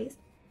double crochets.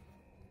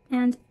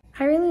 And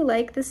I really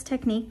like this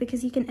technique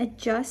because you can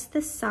adjust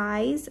the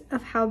size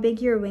of how big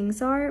your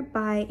wings are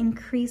by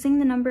increasing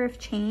the number of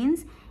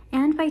chains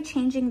and by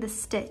changing the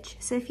stitch.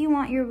 So if you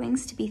want your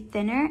wings to be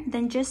thinner,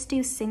 then just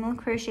do single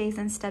crochets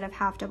instead of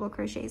half double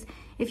crochets.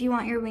 If you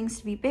want your wings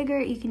to be bigger,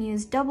 you can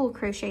use double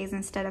crochets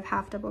instead of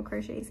half double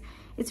crochets.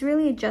 It's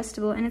really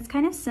adjustable, and it's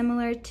kind of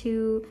similar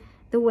to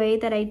the way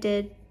that I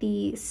did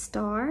the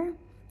star.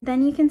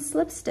 Then you can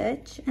slip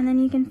stitch, and then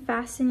you can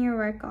fasten your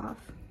work off.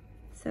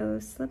 So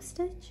slip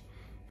stitch.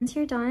 Once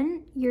you're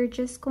done, you're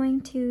just going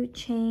to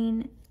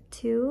chain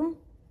 2,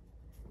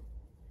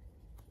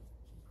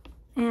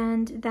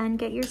 and then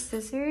get your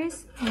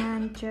scissors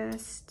and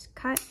just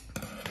cut,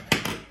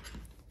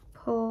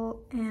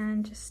 pull,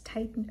 and just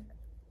tighten it.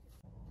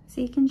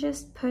 So you can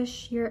just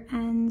push your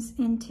ends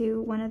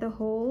into one of the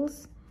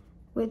holes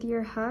with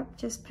your hook.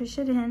 Just push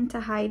it in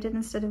to hide it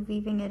instead of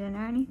weaving it in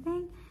or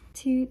anything.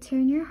 To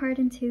turn your heart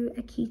into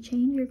a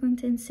keychain, you're going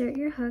to insert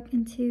your hook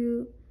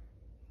into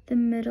the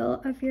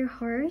middle of your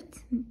heart.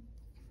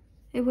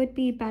 It would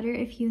be better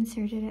if you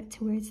inserted it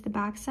towards the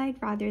back side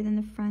rather than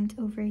the front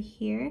over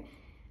here.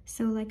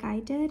 So like I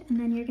did, and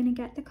then you're going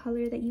to get the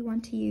color that you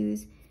want to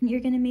use. You're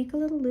going to make a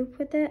little loop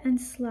with it and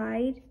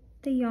slide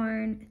the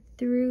yarn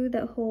through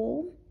the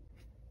hole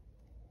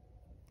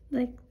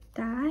like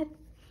that.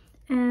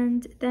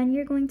 And then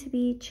you're going to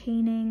be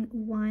chaining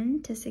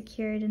 1 to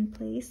secure it in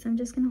place. So I'm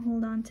just going to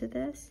hold on to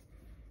this,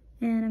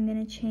 and I'm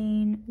going to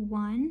chain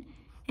 1.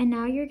 And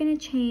now you're going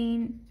to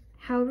chain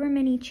however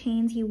many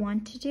chains you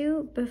want to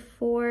do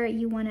before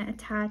you want to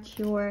attach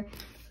your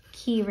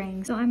key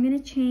ring. So I'm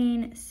going to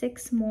chain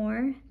 6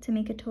 more to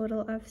make a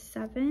total of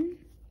 7.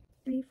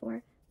 3,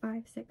 4,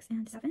 5, 6,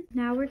 and 7.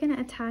 Now we're going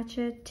to attach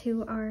it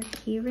to our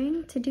key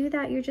ring. To do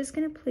that, you're just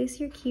going to place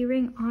your key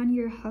ring on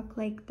your hook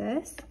like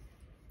this,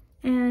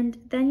 and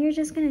then you're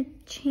just going to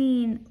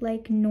chain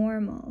like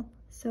normal.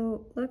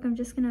 So look, I'm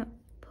just going to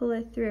pull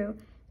it through,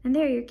 and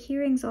there, your key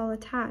ring's all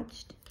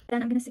attached.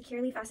 Then I'm going to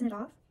securely fasten it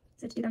off.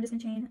 So to do that, I'm just going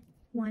to chain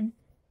 1,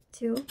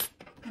 2, and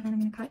then I'm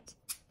going to cut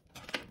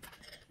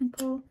and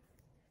pull,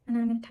 and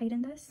then I'm going to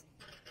tighten this.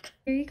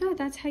 There you go.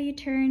 That's how you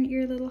turn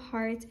your little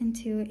heart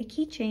into a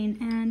keychain.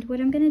 And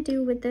what I'm going to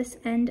do with this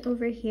end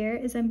over here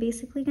is I'm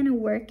basically going to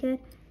work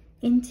it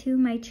into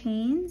my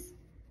chains.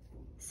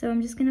 So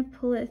I'm just going to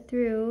pull it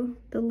through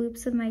the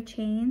loops of my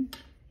chain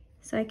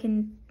so I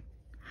can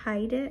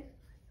hide it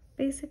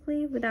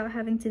basically without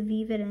having to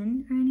weave it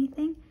in or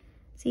anything.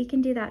 So you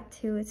can do that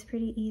too. It's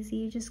pretty easy.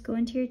 You just go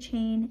into your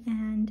chain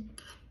and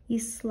you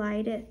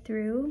slide it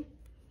through.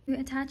 You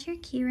attach your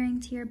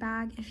keyring to your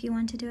bag if you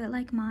want to do it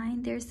like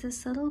mine. There's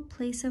this little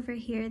place over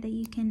here that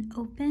you can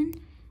open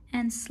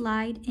and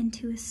slide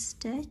into a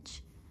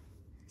stitch.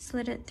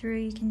 Slit it through,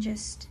 you can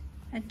just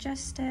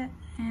adjust it,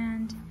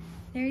 and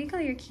there you go.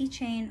 Your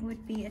keychain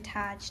would be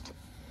attached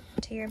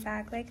to your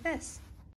bag like this.